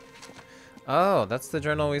 Oh, that's the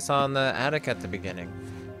journal we saw in the attic at the beginning.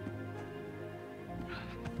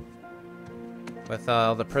 With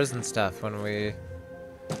all the prison stuff when we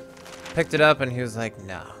picked it up and he was like,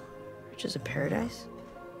 no. Riches of Paradise?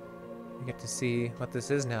 You get to see what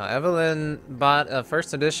this is now. Evelyn bought a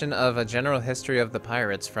first edition of A General History of the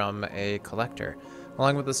Pirates from a collector.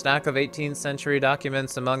 Along with a stack of 18th century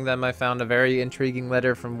documents, among them I found a very intriguing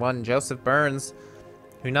letter from one Joseph Burns,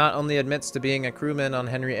 who not only admits to being a crewman on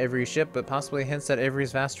Henry Avery's ship, but possibly hints at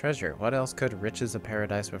Avery's vast treasure. What else could riches of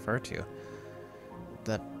paradise refer to?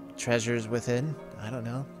 The treasures within? I don't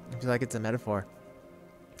know. I feel like it's a metaphor.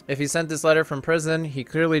 If he sent this letter from prison, he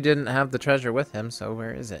clearly didn't have the treasure with him, so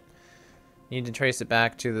where is it? You need to trace it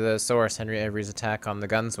back to the source, Henry Avery's attack on the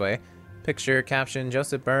Gunsway. Picture, caption,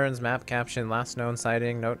 Joseph Burns, map caption, last known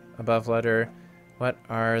sighting, note above letter. What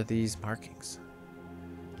are these markings?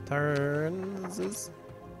 Turns.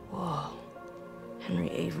 Whoa.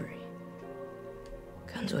 Henry Avery.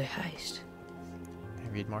 Gunsway heist. Can I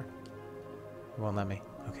read more? You won't let me.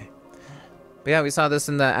 Okay. But yeah, we saw this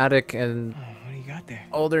in the attic in What do you got there?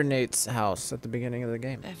 older Nate's house at the beginning of the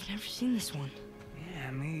game. I've never seen this one.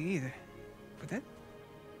 Yeah, me either. But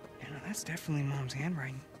that's definitely Mom's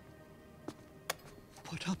handwriting.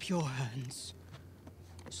 Put up your hands.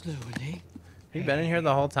 Slowly. You've been in here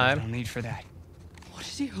the whole No time? need for that. What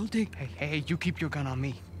is he holding? Hey, you keep your gun on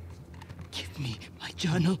me. Give me my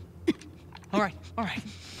journal. All right.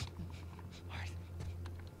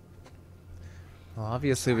 Well,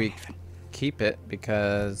 obviously we keep it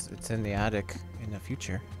because it's in the attic in the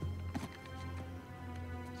future.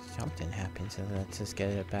 Something happened, so let's just get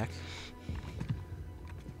it back.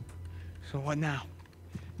 So what now?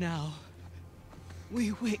 Now,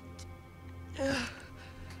 we wait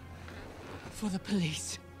for the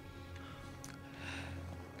police.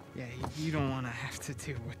 Yeah, you don't want to have to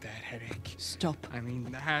deal with that headache. Stop. I mean,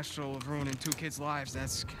 the hassle of ruining 2 kids' lives,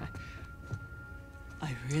 that's...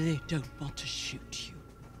 I really don't want to shoot you.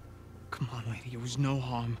 Come on, lady, it was no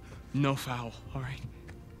harm, no foul, all right?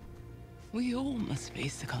 We all must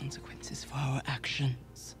face the consequences for our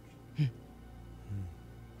actions. And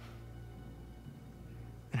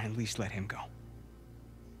at least let him go.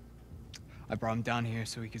 I brought him down here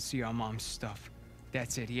so he could see our mom's stuff.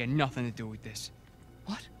 That's it, he had nothing to do with this.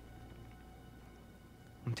 What?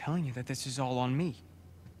 I'm telling you that this is all on me.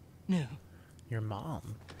 No, Your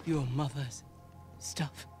mom? your mother's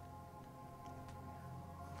stuff.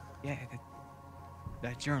 Yeah,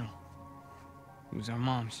 that journal. It was our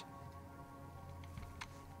mom's.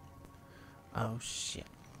 Oh, shit.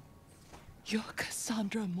 You're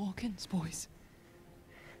Cassandra Morgan's voice.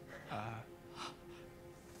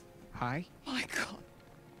 Hi? My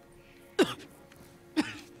God.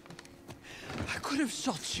 I could have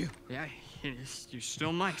shot you. Yeah, you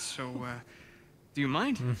still might, so, do you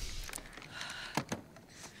mind?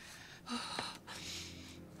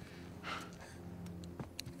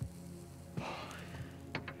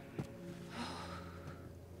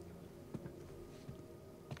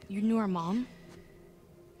 You knew our mom?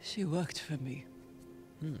 She worked for me.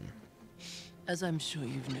 As I'm sure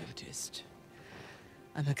you've noticed,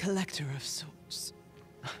 I'm a collector of sorts.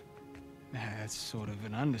 That's sort of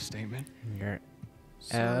an understatement. You're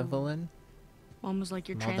So, Evelyn? Mom was like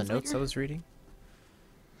your From all the translator? notes I was reading?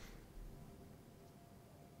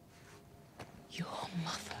 Your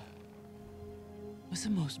mother was the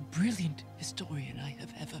most brilliant historian I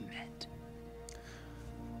have ever met.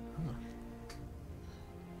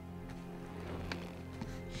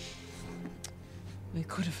 We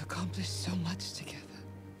could have accomplished so much together.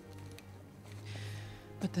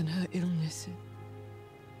 But then her illness...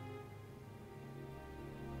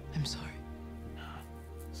 I'm sorry.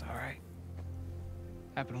 It's all right.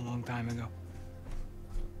 Happened a long time ago.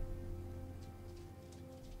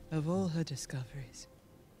 Of all her discoveries,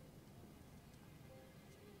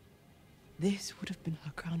 this would have been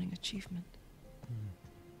her crowning achievement.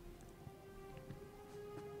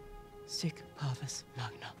 Sic parvis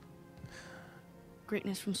magna.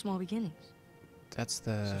 Greatness from small beginnings. That's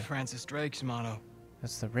Sir the Francis Drake's motto.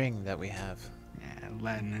 ring that we have. Yeah,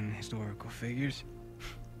 Latin and historical figures.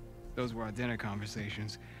 Those were our dinner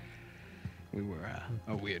conversations. We were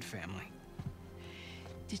a weird family.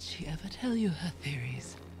 Did she ever tell you her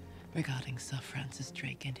theories regarding Sir Francis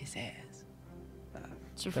Drake and his heirs?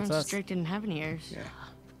 Sir That's Francis us. Drake didn't have any heirs. Yeah.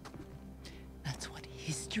 That's what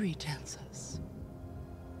history tells us.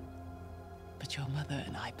 But your mother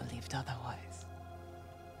and I believed otherwise.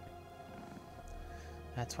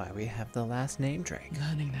 That's why we have the last name Drake.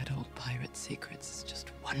 Learning that old pirate's secrets is just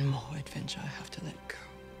one more adventure I have to let go.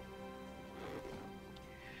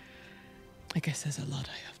 I guess there's a lot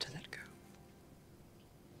I have to let go.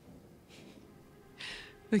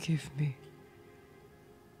 Forgive me.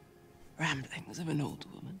 Ramblings of an old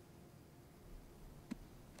woman.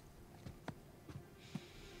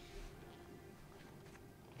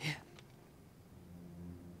 Here.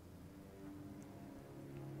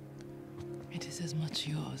 It is as much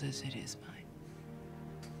yours as it is mine.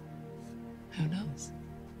 Who knows?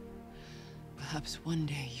 Perhaps one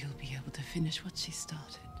day you'll be able to finish what she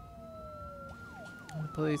started. The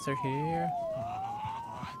police are here.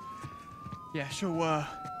 Yeah, so,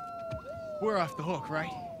 we're off the hook,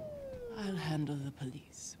 right? I'll handle the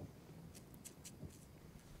police.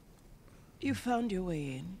 You found your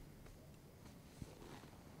way in.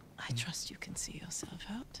 I trust you can see yourself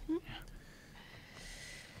out.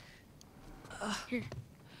 Here.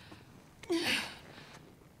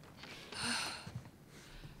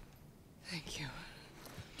 Thank you.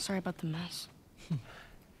 Sorry about the mess.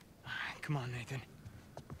 Come on, Nathan.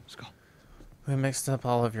 Let's go. We mixed up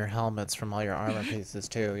all of your helmets from all your armor pieces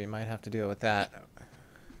too. You might have to deal with that.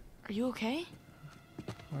 Are you okay?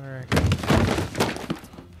 Or...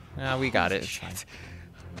 Nah, we got it. It's fine.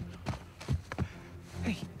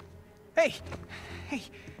 Hey! Hey! Hey!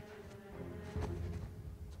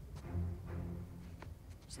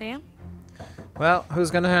 Sam? Well,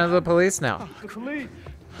 who's gonna handle the police now? Police,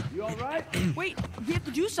 you all right? Wait, we have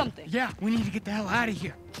to do something. Yeah, we need to get the hell out of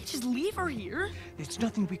here. Can't just leave her here. There's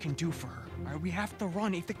nothing we can do for her. All right, we have to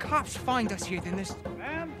run. If the cops find us here, then this...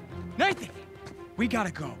 Ma'am? Nathan! We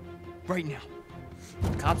gotta go. Right now.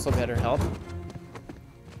 Cops will better help.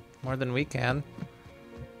 More than we can.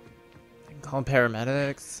 They can call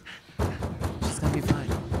paramedics. She's gonna be fine.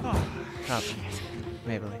 Oh, Probably.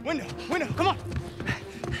 Maybelline. Window, come on!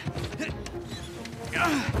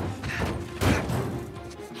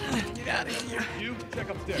 Get out of here. You, check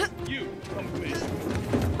upstairs. You, come with me.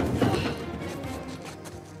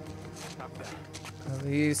 Stop that.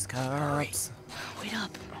 Police, cops. Wait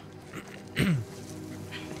up.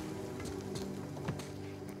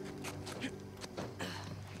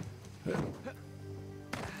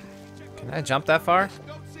 Can I jump that far?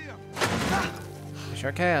 Don't see him. You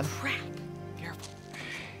sure can. Crap. Careful.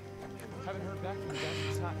 Haven't heard back from the guys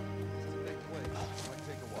inside. It's a big place. Might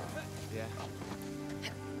take a while. Yeah.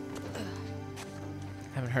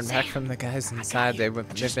 Haven't heard back from the guys inside. They've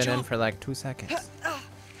been in for like 2 seconds.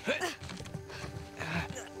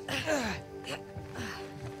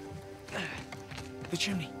 The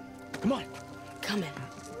chimney. Come on. Coming.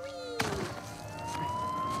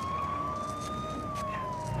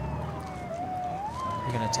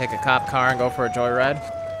 You're gonna take a cop car and go for a joyride?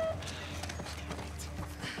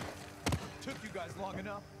 Took you guys long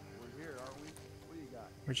enough. We're here, aren't we? What do you got?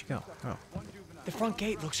 Where'd you go? Oh. The front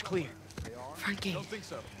gate looks clear. Front gate. Don't think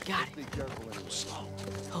so. Got it. Be careful anyway. Slow.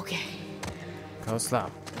 Okay. Go slow.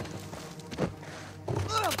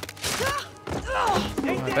 Oh,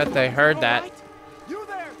 I bet they heard that. You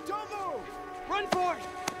there! Don't move! Run for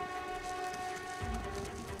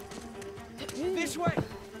it! This way!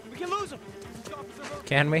 We can lose him!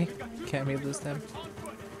 Can we? Can we lose them?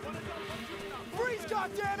 Freeze,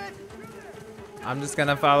 goddammit! I'm just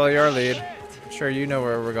gonna follow your lead. I'm sure you know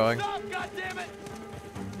where we're going. Stop, goddammit!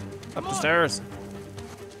 Up the stairs.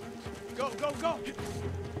 Go, go, go!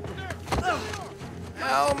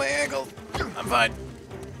 Ow, my ankle. I'm fine.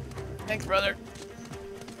 Thanks, brother.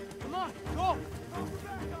 Come on, go!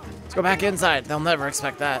 Let's go back inside. They'll never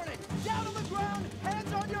expect that. Down on the ground,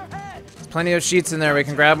 hands on your head! There's plenty of sheets in there. We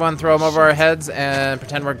can grab one, throw them over our heads, and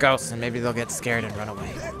pretend we're ghosts, and maybe they'll get scared and run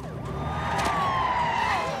away.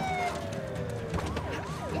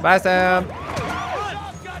 Bye, Sam.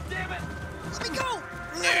 Stop, goddammit! Let me go!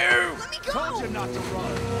 No. Let me go! Told you not to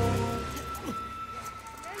run.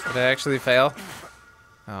 Did I actually fail?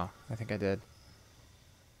 Oh, I think I did.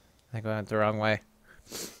 I think I went the wrong way.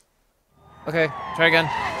 Okay, try again.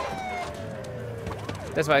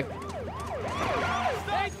 This way.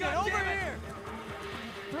 Nathan, over here!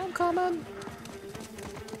 I'm coming.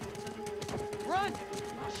 Run!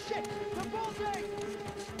 Shit! The bullseye!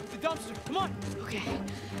 The dumpster, come on! Okay.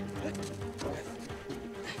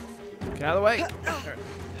 Get out of the way.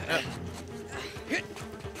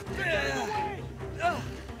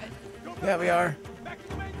 Yeah, we are.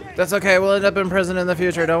 That's okay. We'll end up in prison in the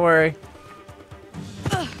future. Don't worry.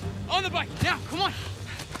 On the bike, now, come on!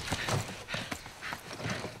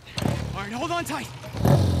 All right, hold on tight.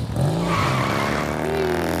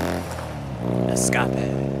 Escape.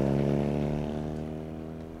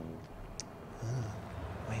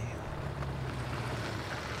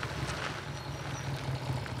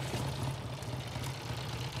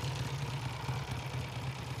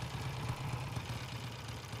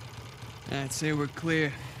 I'd say we're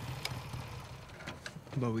clear.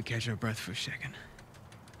 But we catch our breath for a second.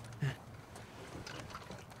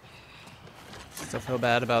 Still feel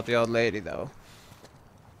bad about the old lady, though.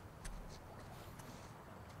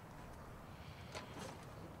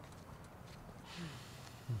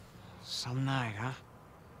 Some night, huh?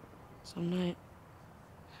 Some night.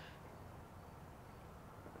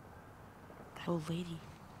 That old lady.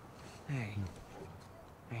 Hey.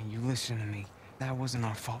 Hey, you listen to me. That wasn't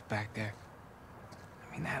our fault back there.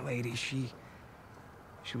 I mean, that lady, she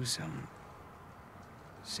was,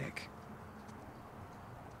 sick.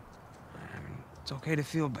 I mean, it's okay to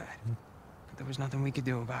feel bad, but there was nothing we could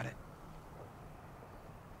do about it.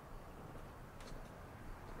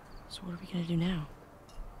 So what are we gonna do now?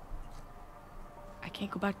 I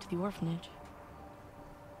can't go back to the orphanage.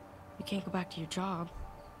 You can't go back to your job.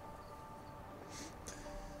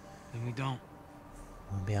 And we don't.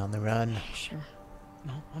 We'll be on the run. Sure.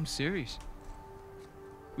 No, I'm serious.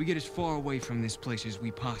 We get as far away from this place as we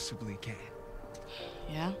possibly can.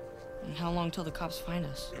 Yeah? And how long till the cops find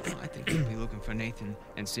us? Well, I think they'll be looking for Nathan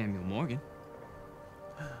and Samuel Morgan.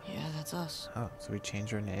 Yeah, that's us. Oh, so we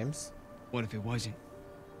change our names? What if it wasn't?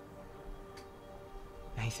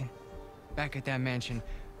 Nathan, back at that mansion,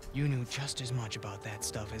 you knew just as much about that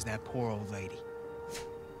stuff as that poor old lady.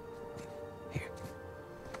 Here,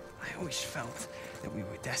 I always felt that we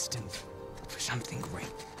were destined for something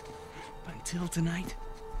great. But until tonight,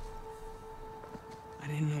 I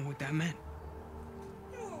didn't know what that meant.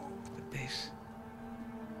 But this,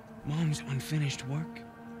 Mom's unfinished work,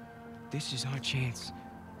 this is our chance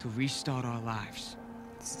to restart our lives.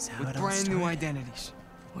 This is how with it all brand new started. identities.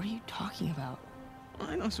 What are you talking about?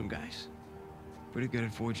 I know some guys. Pretty good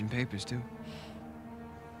at forging papers, too.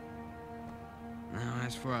 Now,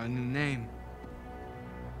 as for our new name,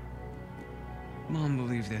 Mom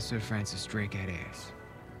believed that Sir Francis Drake had heirs.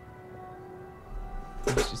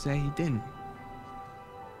 Who's to say he didn't?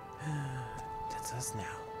 That's us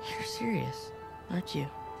now. You're serious, aren't you?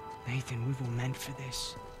 Nathan, we were meant for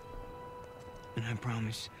this. And I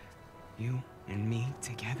promise, you and me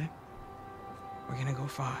together, we're gonna go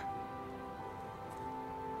far.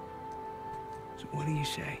 So what do you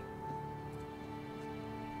say?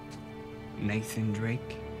 Nathan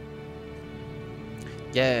Drake?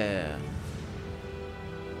 Yeah.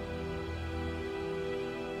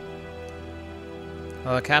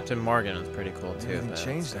 Well, Captain Morgan was pretty cool too. Everything but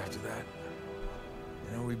changed after that.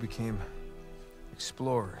 You know, we became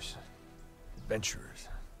explorers, adventurers,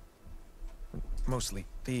 mostly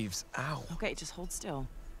thieves. Ow. Okay, just hold still.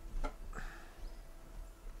 You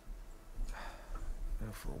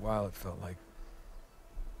know, for a while, it felt like,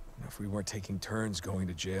 you know, if we weren't taking turns going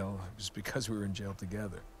to jail, it was because we were in jail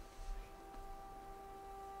together.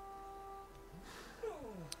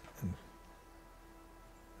 And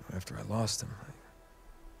after I lost him,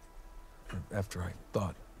 after I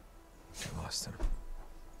thought I lost him.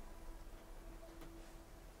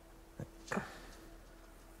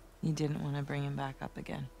 You didn't want to bring him back up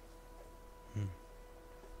again.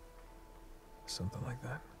 Something like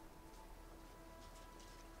that.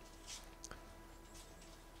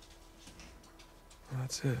 Well,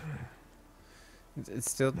 that's it. It's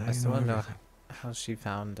still. Now I you still know don't know everything. how she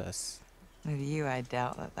found us. With you, I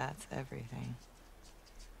doubt that that's everything.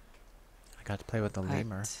 I got to play with the But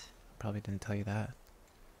lemur. Probably didn't tell you that.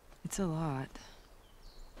 it's a lot.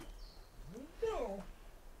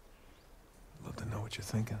 Love to know what you're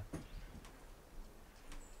thinking.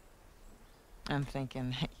 I'm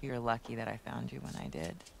thinking that you're lucky that I found you when I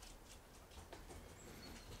did.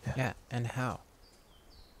 Yeah, and how?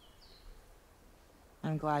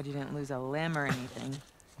 I'm glad you didn't lose a limb or anything.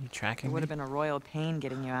 You It tracking would me? have been a royal pain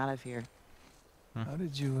getting you out of here. How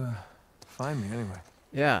did you find me anyway?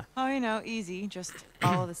 Yeah, Oh, you know, easy. Just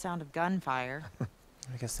follow the sound of gunfire.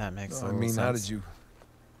 I guess that makes No, a I little mean, sense. how did you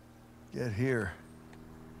get here?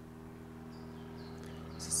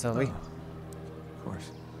 Sully? Of course.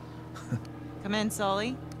 Come in,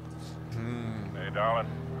 Sully. Hey, darling.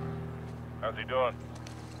 How's he doing?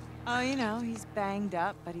 Oh, you know, he's banged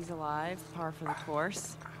up, but he's alive. Par for the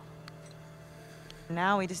course.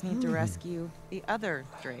 Now we just need to rescue the other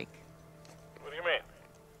Drake. What do you mean?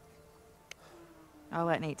 I'll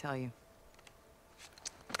let Nate tell you.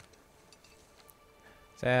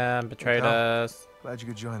 Sam betrayed Cal. us. Glad you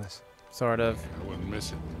could join us. Sort of. I wouldn't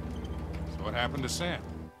miss it. So what happened to Sam?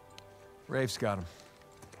 Rafe's got him.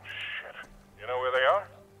 Shit. You know where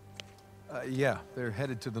they are? Yeah, they're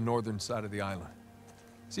headed to the northern side of the island.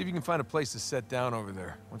 See if you can find a place to set down over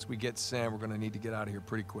there. Once we get Sam, we're gonna need to get out of here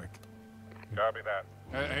pretty quick. Copy that.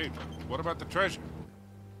 Hey, what about the treasure?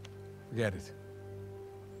 Forget it.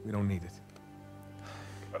 We don't need it.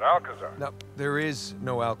 But Alcazar. No, there is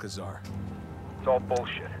no Alcazar. It's all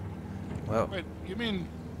bullshit. Whoa. Wait, you mean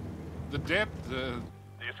the debt, the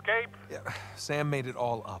escape? Yeah, Sam made it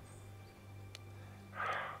all up.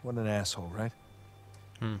 What an asshole, right?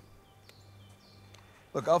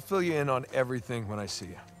 Look, I'll fill you in on everything when I see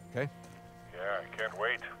you, okay? Yeah, I can't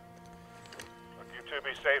wait. Look, you two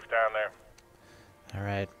be safe down there. All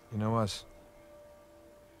right. You know us.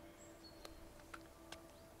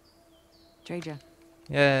 Treja.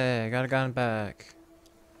 Yay, got a gun back.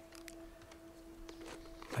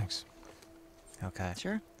 Okay.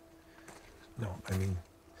 Sure. No, I mean,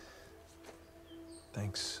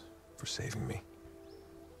 thanks for saving me.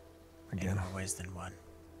 Again. In more ways than one.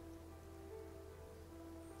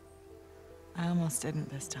 I almost didn't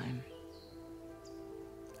this time.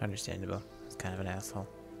 Understandable. It's kind of an asshole.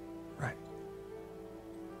 Right.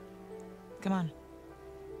 Come on.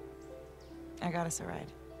 I got us a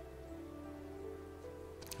ride.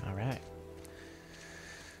 All right.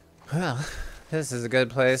 Well, this is a good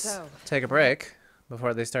place to take a break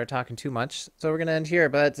before they start talking too much. So we're going to end here.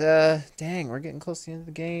 But, dang, we're getting close to the end of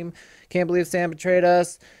the game. Can't believe Sam betrayed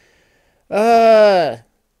us.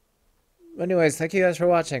 Anyways, thank you guys for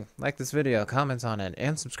watching. Like this video, comment on it,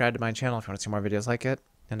 and subscribe to my channel if you want to see more videos like it.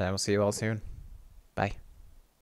 And I will see you all soon. Bye.